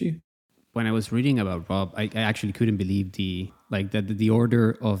of the issue? When I was reading about ROP, I actually couldn't believe the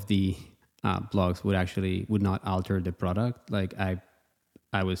order of the blocks would not alter the product. Like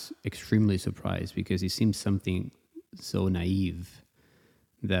I was extremely surprised because it seems something so naive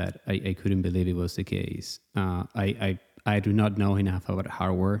that I couldn't believe it was the case. I do not know enough about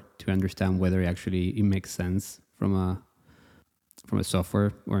hardware to understand whether it makes sense from a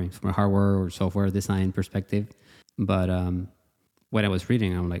software or from a hardware or software design perspective. But when I was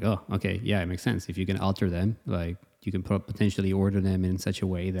reading, I'm like, oh, okay, yeah, it makes sense. If you can alter them, like you can potentially order them in such a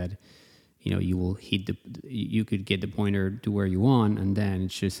way that you will you could get the pointer to where you want, and then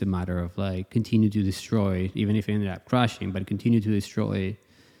it's just a matter of like continue to destroy, even if it ended up crashing, but continue to destroy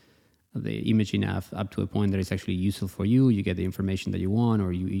the image enough up to a point that it's actually useful for you. You get the information that you want,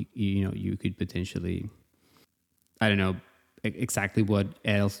 or you could potentially, I don't know exactly what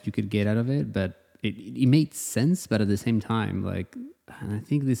else you could get out of it, but it made sense. But at the same time, like, I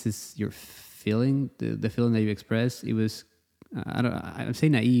think this is your feeling, the feeling that you expressed. It was, I'm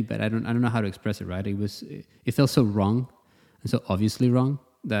saying naive, but I don't know how to express it right. It felt so wrong and so obviously wrong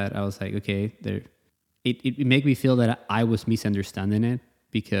that I was like, okay, it made me feel that I was misunderstanding it,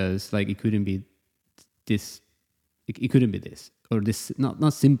 because like it couldn't be this, it couldn't be this, or this,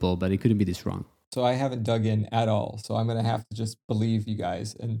 not simple, but it couldn't be this wrong. So I haven't dug in at all. So I'm going to have to just believe you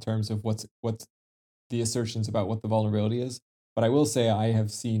guys in terms of what's the assertions about what the vulnerability is. But I will say I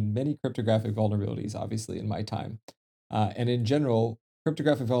have seen many cryptographic vulnerabilities, obviously, in my time. And in general,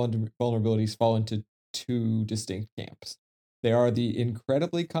 cryptographic vulnerabilities fall into two distinct camps. There are the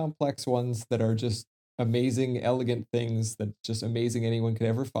incredibly complex ones that are just amazing, elegant things that just amazing anyone could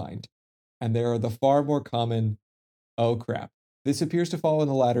ever find. And there are the far more common, oh crap. This appears to fall in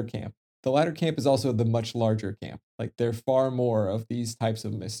the latter camp. The latter camp is also the much larger camp. Like there are far more of these types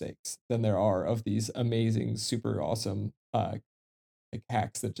of mistakes than there are of these amazing, super awesome like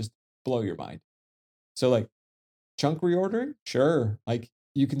hacks that just blow your mind. So like chunk reordering, sure. Like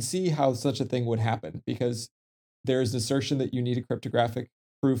you can see how such a thing would happen because there's an assertion that you need a cryptographic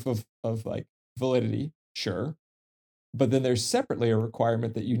proof of like validity, sure. But then there's separately a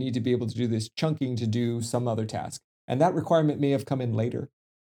requirement that you need to be able to do this chunking to do some other task. And that requirement may have come in later.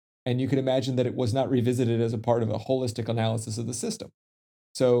 And you can imagine that it was not revisited as a part of a holistic analysis of the system.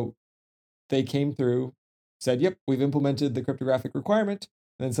 So they came through, said, yep, we've implemented the cryptographic requirement.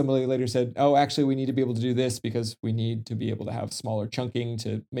 And then somebody later said, oh, actually, we need to be able to do this because we need to be able to have smaller chunking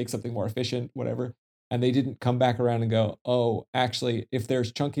to make something more efficient, whatever. And they didn't come back around and go, oh, actually, if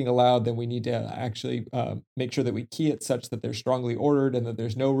there's chunking allowed, then we need to actually make sure that we key it such that they're strongly ordered and that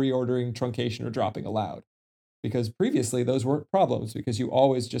there's no reordering, truncation, or dropping allowed. Because previously, those weren't problems because you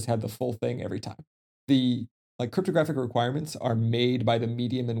always just had the full thing every time. The like cryptographic requirements are made by the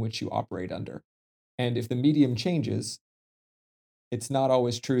medium in which you operate under. And if the medium changes, it's not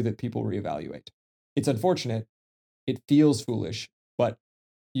always true that people reevaluate. It's unfortunate. It feels foolish, but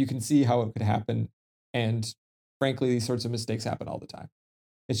you can see how it could happen. And frankly, these sorts of mistakes happen all the time.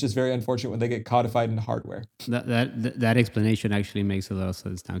 It's just very unfortunate when they get codified in hardware. That explanation actually makes a lot of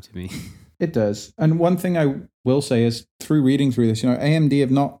sense now to me. It does. And one thing I will say is through reading through this, AMD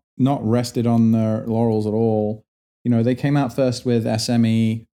have not rested on their laurels at all. They came out first with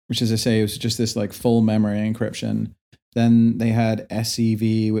SME, which, as I say, was just this like full memory encryption. Then they had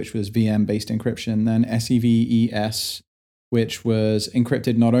SEV, which was VM-based encryption. Then SEV-ES, which was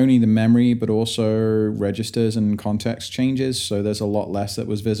encrypted not only the memory, but also registers and context changes. So there's a lot less that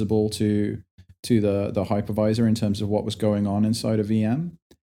was visible to the hypervisor in terms of what was going on inside a VM.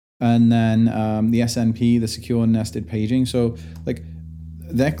 And then the SNP, the secure nested paging. So like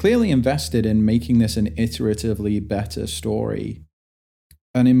they're clearly invested in making this an iteratively better story.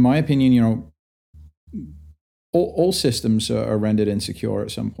 And in my opinion, all systems are rendered insecure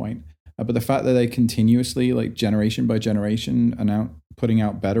at some point. But the fact that they continuously, like generation by generation, are putting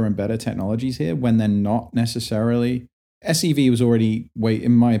out better and better technologies here when they're not necessarily. SEV was already,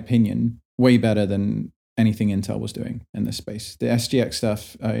 in my opinion, way better than anything Intel was doing in this space. The SGX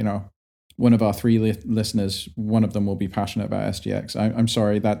stuff, one of our three listeners, one of them will be passionate about SGX. I'm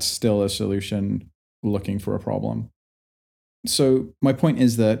sorry, that's still a solution looking for a problem. So my point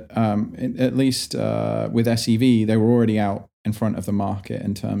is that at least with SEV, they were already out in front of the market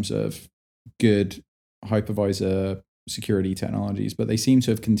in terms of good hypervisor security technologies, but they seem to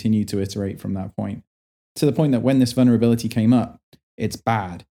have continued to iterate from that point to the point that when this vulnerability came up, it's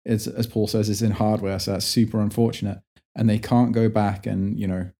bad. It's, as Paul says, it's in hardware, so that's super unfortunate. And they can't go back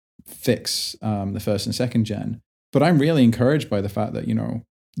and, fix the first and second gen. But I'm really encouraged by the fact that,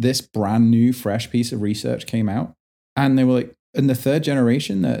 this brand new, fresh piece of research came out and they were like, in the third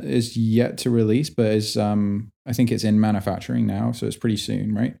generation that is yet to release, but is, I think it's in manufacturing now, so it's pretty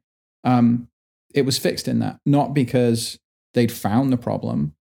soon, right? It was fixed in that, not because they'd found the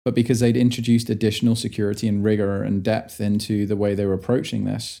problem, but because they'd introduced additional security and rigor and depth into the way they were approaching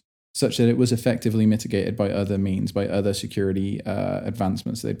this, such that it was effectively mitigated by other means, by other security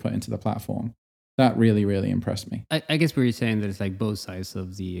advancements they'd put into the platform. That really, really impressed me. I guess we're saying that it's like both sides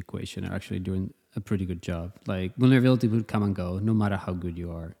of the equation are actually doing a pretty good job. Like vulnerability would come and go, no matter how good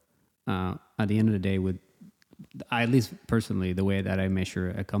you are. At the end of the day, with at least personally, the way that I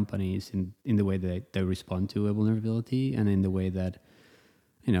measure a company is in the way that they respond to a vulnerability, and in the way that,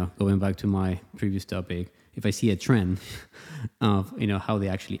 going back to my previous topic, if I see a trend of how they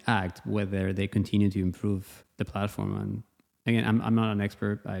actually act, whether they continue to improve the platform. And again, I'm not an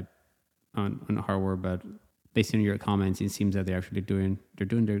expert on hardware, but based on your comments, it seems that they're actually doing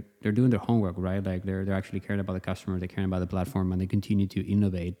their homework, right? Like they're actually caring about the customer, they're caring about the platform, and they continue to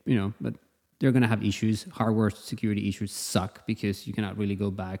innovate. But they're gonna have issues. Hardware security issues suck because you cannot really go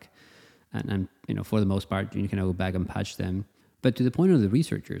back, and for the most part, you cannot go back and patch them. But to the point of the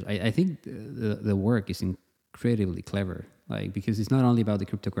researchers, I think the work is incredibly clever. Like because it's not only about the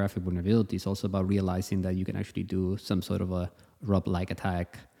cryptographic vulnerability, it's also about realizing that you can actually do some sort of a Rob-like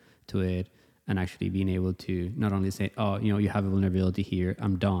attack to it, and actually being able to not only say, oh, you have a vulnerability here,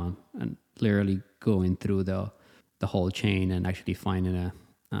 I'm done, and literally going through the whole chain and actually finding a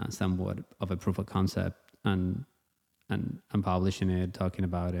somewhat of a proof of concept and and publishing it, talking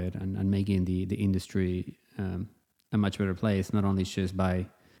about it, and making the industry a much better place, not only just by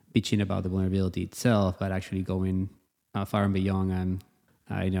bitching about the vulnerability itself, but actually going far and beyond and,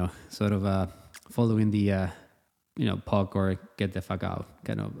 sort of following the, POC or get the fuck out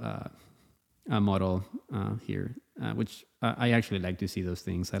kind of a model here, which I actually like to see those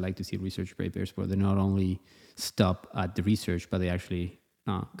things. I like to see research papers where they not only stop at the research, but they actually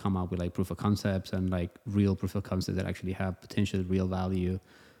come up with like proof of concepts and like real proof of concepts that actually have potential real value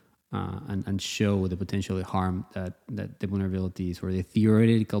and show the potential harm that the vulnerabilities or the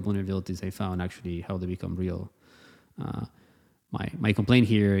theoretical vulnerabilities they found actually how they become real. My complaint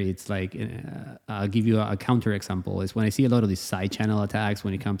here, it's like, I'll give you a counter example, is when I see a lot of these side channel attacks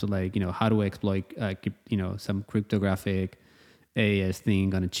when it comes to like, how do I exploit, some cryptographic AES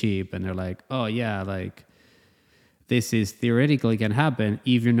thing on a chip, and they're like, oh yeah, like this is theoretically can happen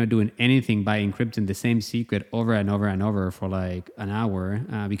if you're not doing anything by encrypting the same secret over and over and over for like an hour,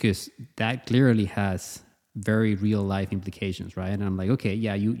 because that clearly has very real life implications, right? And I'm like, okay,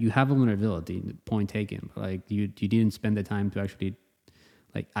 yeah, you have a vulnerability, point taken, but like you didn't spend the time to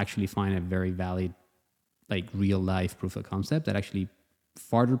actually find a very valid, like real life proof of concept that actually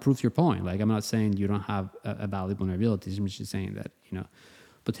further proves your point. Like, I'm not saying you don't have a valid vulnerability. I'm just saying that,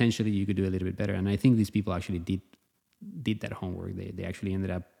 potentially you could do a little bit better. And I think these people actually did that homework. They actually ended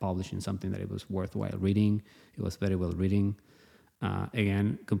up publishing something that it was worthwhile reading. It was very well written.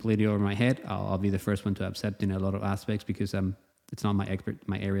 Again, completely over my head. I'll be the first one to accept in a lot of aspects because it's not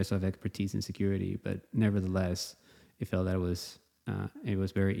my areas of expertise in security. But nevertheless, I felt that it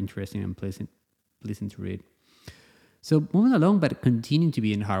was very interesting and pleasant to read. So moving along, but continuing to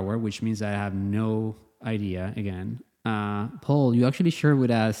be in hardware, which means I have no idea. Again, Paul, you actually shared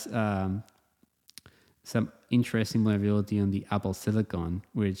with us some interesting vulnerability on the Apple Silicon,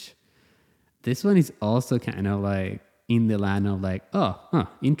 which this one is also kind of like in the land of like,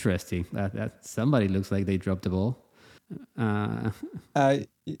 interesting. That somebody looks like they dropped the ball. Do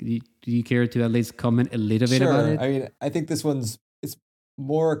you care to at least comment a little bit about it? I mean, I think this it's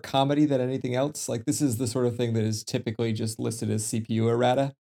more comedy than anything else. Like, this is the sort of thing that is typically just listed as CPU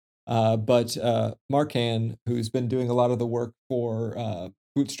errata. But Mark Han, who's been doing a lot of the work for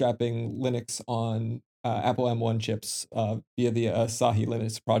bootstrapping Linux on Apple M1 chips via the Asahi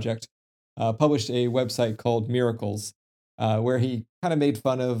Linux project, published a website called Miracles, where he kind of made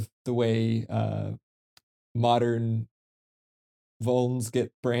fun of the way modern vulns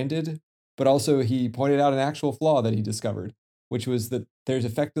get branded, but also he pointed out an actual flaw that he discovered, which was that there's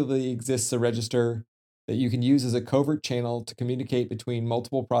effectively exists a register that you can use as a covert channel to communicate between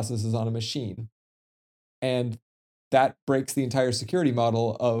multiple processes on a machine. And that breaks the entire security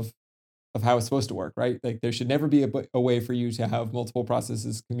model of how it's supposed to work, right? Like, there should never be a way for you to have multiple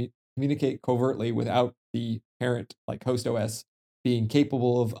processes communicate covertly without the parent, like host OS, being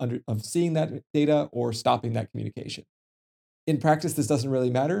capable of seeing that data or stopping that communication. In practice, this doesn't really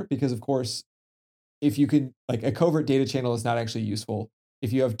matter because, of course, if you could, like, a covert data channel is not actually useful.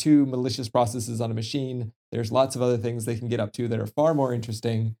 If you have two malicious processes on a machine, there's lots of other things they can get up to that are far more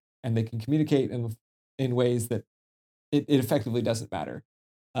interesting, and they can communicate in ways that it effectively doesn't matter.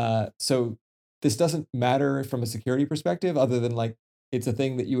 So this doesn't matter from a security perspective, other than like it's a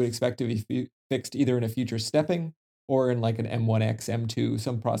thing that you would expect to be fixed either in a future stepping or in like an M1X, M2,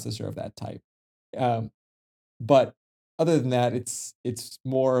 some processor of that type. But other than that, it's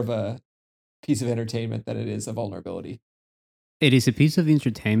more of a piece of entertainment than it is a vulnerability. It is a piece of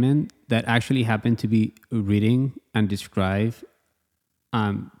entertainment that actually happened to be reading and described,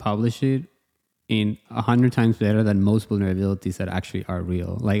 published it in 100 times better than most vulnerabilities that actually are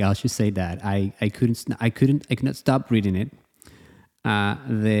real. Like, I'll just say that I could not stop reading it.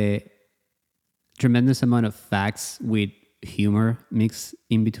 The tremendous amount of facts with humor mixed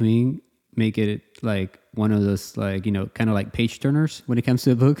in between make it like one of those, like, kind of like page turners when it comes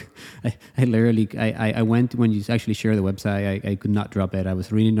to a book. I literally went, when you actually share the website, I could not drop it. I was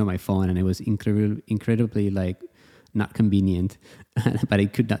reading it on my phone and it was incredibly like not convenient, but I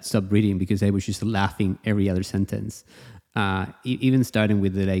could not stop reading because I was just laughing every other sentence. Even starting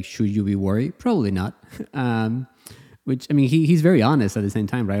with the like, should you be worried? Probably not. Which, I mean, he's very honest at the same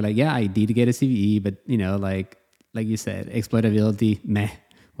time, right? Like, yeah, I did get a CVE, but like you said, exploitability, meh,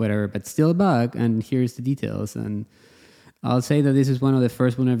 whatever, but still a bug. And here's the details. And I'll say that this is one of the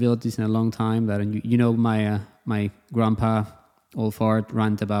first vulnerabilities in a long time that, my grandpa old fart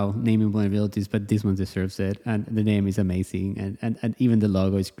rant about naming vulnerabilities, but this one deserves it, and the name is amazing, and even the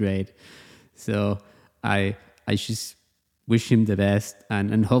logo is great. So I just wish him the best,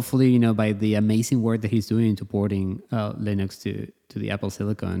 and hopefully, by the amazing work that he's doing into porting Linux to the Apple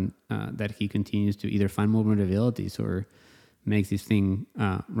Silicon, that he continues to either find more vulnerabilities or makes this thing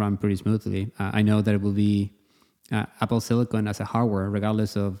run pretty smoothly. I know that it will be Apple Silicon as a hardware,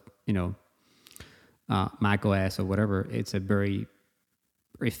 regardless of Mac OS or whatever. It's a very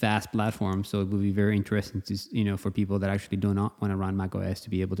very fast platform, so it will be very interesting to for people that actually do not want to run Mac OS to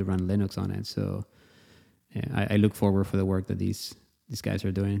be able to run Linux on it. So yeah, I look forward for the work that these guys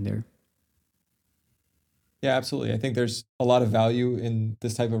are doing there. Yeah, absolutely. I think there's a lot of value in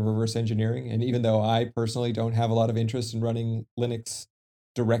this type of reverse engineering. And even though I personally don't have a lot of interest in running Linux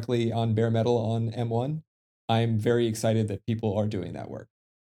directly on bare metal on M1, I'm very excited that people are doing that work.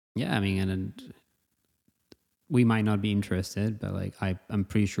 Yeah, I mean, and we might not be interested, but like I'm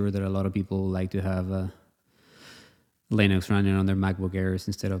pretty sure that a lot of people like to have Linux running on their MacBook Airs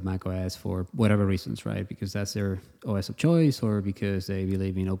instead of Mac OS for whatever reasons, right? Because that's their OS of choice, or because they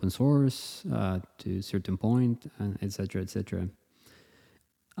believe in open source to a certain point, etc., etc.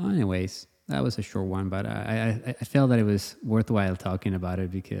 Anyways, that was a short one, but I felt that it was worthwhile talking about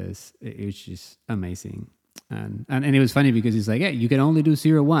it because it was just amazing. And it was funny because it's like, yeah, you can only do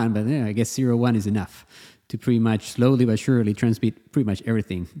 0.1, but yeah, I guess 0.1 is enough to pretty much slowly but surely transmit pretty much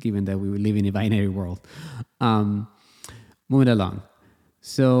everything, given that we live in a binary world. Moving along.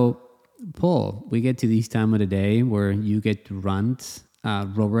 So, Paul, we get to this time of the day where you get to rant.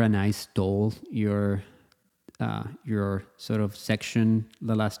 Robert and I stole your sort of section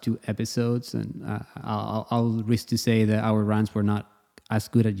the last 2 episodes, and I'll risk to say that our rants were not as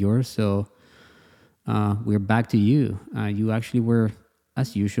good as yours. So we're back to you. You actually were,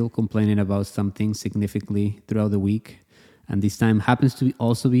 as usual, complaining about something significantly throughout the week, and this time happens to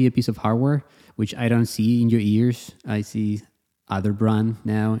also be a piece of hardware, which I don't see in your ears. I see other brand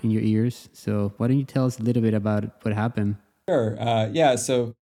now in your ears. So why don't you tell us a little bit about what happened? Sure. Yeah.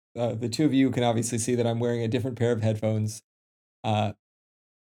 So the two of you can obviously see that I'm wearing a different pair of headphones. Uh,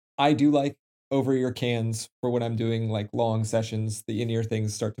 I do like over-ear cans for when I'm doing like long sessions. The in-ear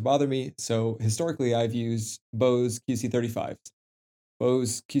things start to bother me. So historically, I've used Bose QC35s.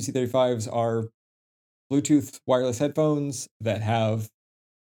 Bose QC35s are Bluetooth wireless headphones that have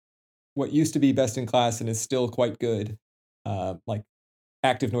what used to be best in class and is still quite good, like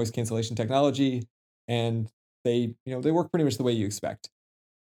active noise cancellation technology, and they work pretty much the way you expect.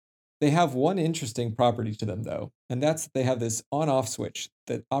 They have one interesting property to them though, and that's that they have this on-off switch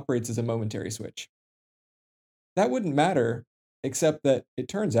that operates as a momentary switch. That wouldn't matter, except that it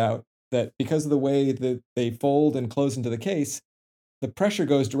turns out that because of the way that they fold and close into the case, the pressure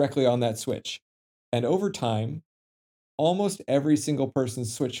goes directly on that switch. And over time, almost every single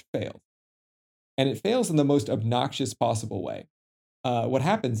person's switch fails. And it fails in the most obnoxious possible way. What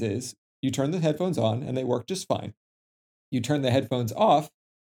happens is you turn the headphones on and they work just fine. You turn the headphones off,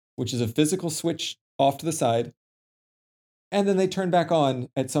 which is a physical switch off to the side, and then they turn back on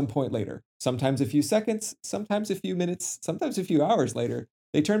at some point later. Sometimes a few seconds, sometimes a few minutes, sometimes a few hours later.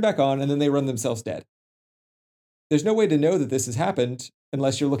 They turn back on and then they run themselves dead. There's no way to know that this has happened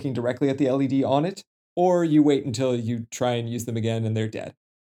unless you're looking directly at the LED on it, or you wait until you try and use them again and they're dead.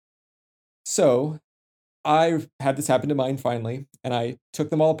 So I've had this happen to mine finally, and I took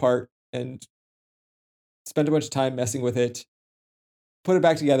them all apart and spent a bunch of time messing with it, put it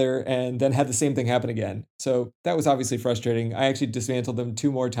back together, and then had the same thing happen again. So that was obviously frustrating. I actually dismantled them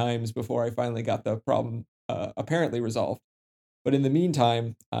 2 more times before I finally got the problem apparently resolved. But in the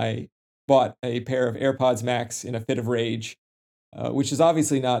meantime, I bought a pair of AirPods Max in a fit of rage, which is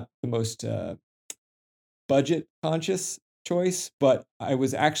obviously not the most budget conscious choice, but I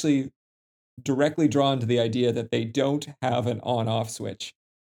was actually directly drawn to the idea that they don't have an on-off switch,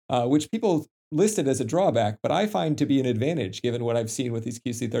 which people listed as a drawback, but I find to be an advantage given what I've seen with these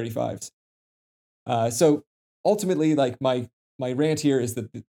QC35s. So ultimately, like my rant here is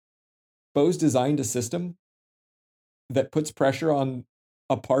that Bose designed a system that puts pressure on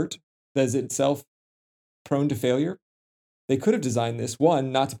a part that is itself prone to failure. They could have designed this,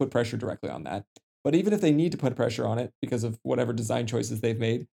 one, not to put pressure directly on that, but even if they need to put pressure on it because of whatever design choices they've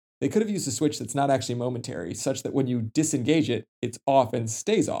made, they could have used a switch that's not actually momentary, such that when you disengage it, it's off and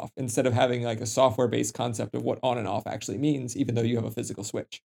stays off, instead of having like a software-based concept of what on and off actually means, even though you have a physical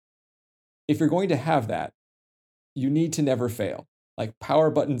switch. If you're going to have that, you need to never fail. Like power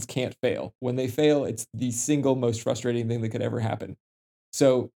buttons can't fail. When they fail, it's the single most frustrating thing that could ever happen.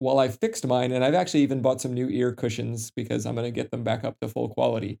 So while I fixed mine, and I've actually even bought some new ear cushions because I'm going to get them back up to full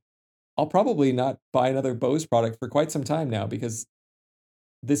quality, I'll probably not buy another Bose product for quite some time now because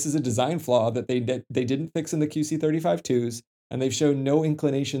this is a design flaw that they didn't fix in the QC35 twos. and they've shown no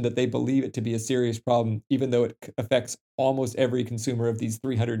inclination that they believe it to be a serious problem, even though it affects almost every consumer of these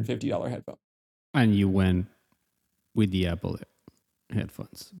 $350 headphones. And you went with the Apple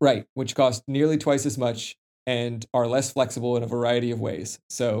headphones. Right, which cost nearly twice as much and are less flexible in a variety of ways.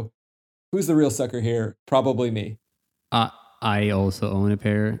 So who's the real sucker here? Probably me. I also own a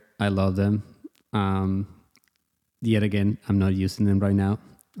pair. I love them. Yet again, I'm not using them right now.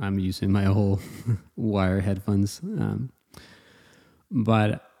 I'm using my whole wire headphones.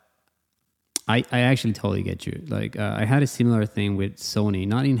 But I actually totally get you. Like I had a similar thing with Sony,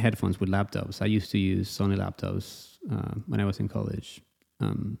 not in headphones, with laptops. I used to use Sony laptops when I was in college,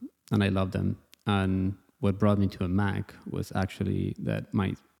 and I loved them. And what brought me to a Mac was actually that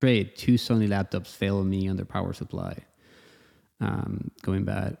my two Sony laptops failed me on their power supply, going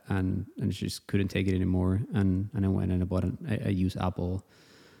bad, and just couldn't take it anymore. And I went and I bought I used Apple,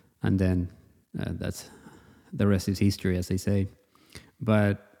 and then that's the rest is history, as they say.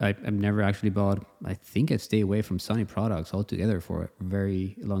 But I've never actually bought. I think I stay away from Sony products altogether for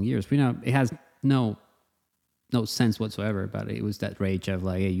very long years. But, it has no sense whatsoever. But it was that rage of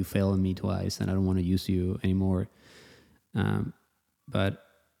like, hey, you failed me twice, and I don't want to use you anymore. But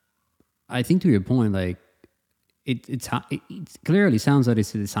I think to your point, like it clearly sounds like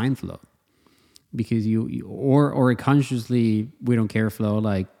it's a design flaw, because you or consciously we don't care flow,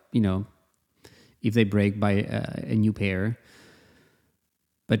 like if they break, buy a new pair.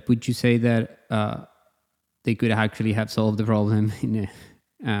 But would you say that they could actually have solved the problem in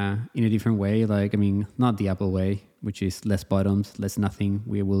a different way? Like, I mean, not the Apple way, which is less buttons, less nothing.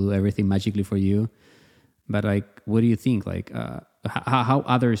 We will do everything magically for you. But like, what do you think? Like, how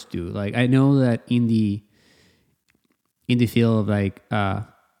others do? Like, I know that in the field of like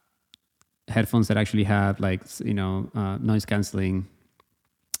headphones that actually have like noise canceling,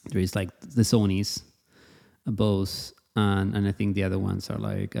 there is like the Sony's, Bose. And I think the other ones are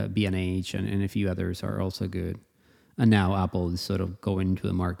like B&H and a few others are also good. And now Apple is sort of going into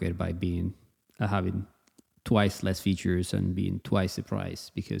the market by being having twice less features and being twice the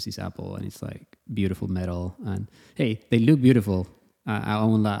price, because it's Apple and it's like beautiful metal. And hey, they look beautiful. I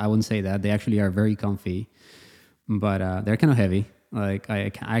wouldn't say that. They actually are very comfy, but they're kind of heavy. Like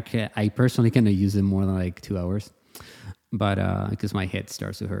I personally cannot use them more than like 2 hours, but because my head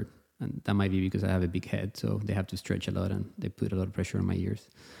starts to hurt. And that might be because I have a big head, so they have to stretch a lot and they put a lot of pressure on my ears.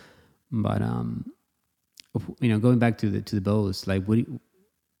 But going back to the Bose, like,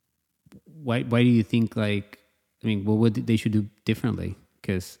 why do you think, like, I mean, what would they should do differently?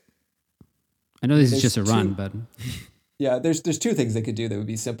 Because I know this is just a run, but yeah, there's two things they could do that would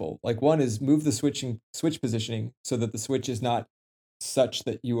be simple. Like, one is move the switch positioning so that the switch is not such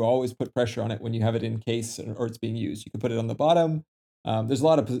that you always put pressure on it when you have it in case or it's being used. You can put it on the bottom. There's a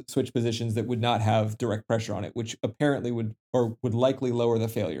lot of switch positions that would not have direct pressure on it, which apparently would likely lower the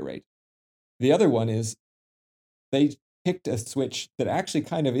failure rate. The other one is they picked a switch that actually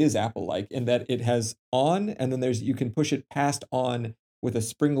kind of is Apple-like in that it has on, and then you can push it past on with a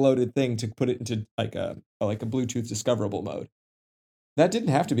spring-loaded thing to put it into like a Bluetooth discoverable mode. That didn't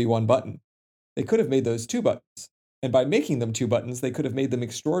have to be one button. They could have made those 2 buttons. And by making them 2 buttons, they could have made them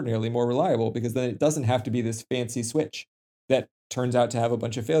extraordinarily more reliable, because then it doesn't have to be this fancy switch that turns out to have a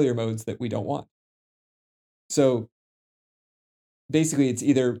bunch of failure modes that we don't want. So basically, it's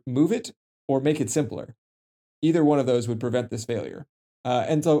either move it or make it simpler. Either one of those would prevent this failure.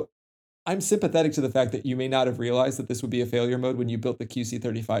 And so I'm sympathetic to the fact that you may not have realized that this would be a failure mode when you built the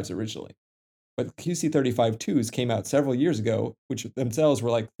QC35s originally. But the QC35-2s came out several years ago, which themselves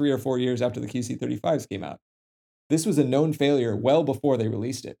were like 3 or 4 years after the QC35s came out. This was a known failure well before they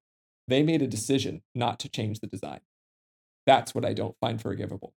released it. They made a decision not to change the design. That's what I don't find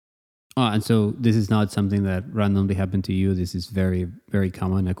forgivable. Oh, and so this is not something that randomly happened to you. This is very, very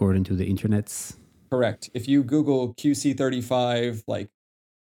common according to the internets. Correct. If you Google QC35 like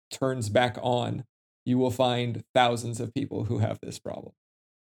turns back on, you will find thousands of people who have this problem.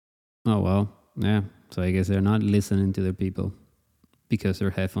 Oh, well, yeah. So I guess they're not listening to their people because their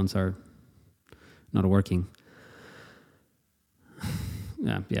headphones are not working.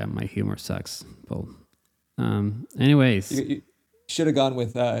 Yeah, my humor sucks, Paul. Anyways. You should have gone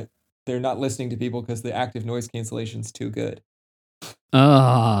with they're not listening to people because the active noise cancellation is too good.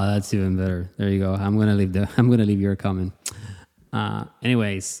 Oh, that's even better. There you go. I'm gonna leave your comment.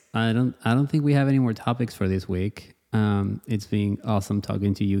 Anyways, I don't think we have any more topics for this week. It's been awesome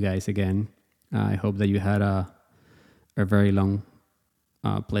talking to you guys again. I hope that you had a very long,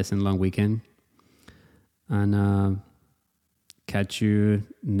 pleasant long weekend, and catch you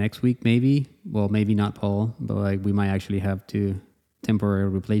next week, maybe. Well, maybe not, Paul, but like we might actually have to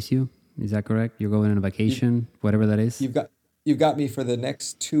temporarily replace you. Is that correct? You're going on a vacation, whatever that is. you've got me for the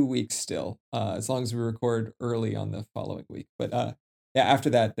next 2 weeks still, as long as we record early on the following week. But yeah, after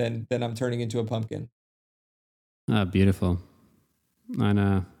that, then I'm turning into a pumpkin. Beautiful.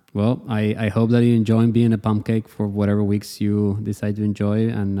 And well, I hope that you enjoy being a pumpcake for whatever weeks you decide to enjoy,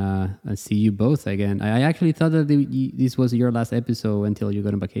 and I see you both again. I actually thought that this was your last episode until you go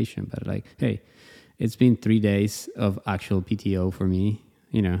on vacation, but like, hey, it's been 3 days of actual PTO for me,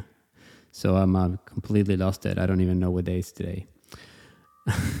 you know, so I'm completely lost it. I don't even know what day is today.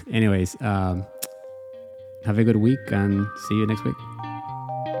 Anyways, have a good week and see you next week.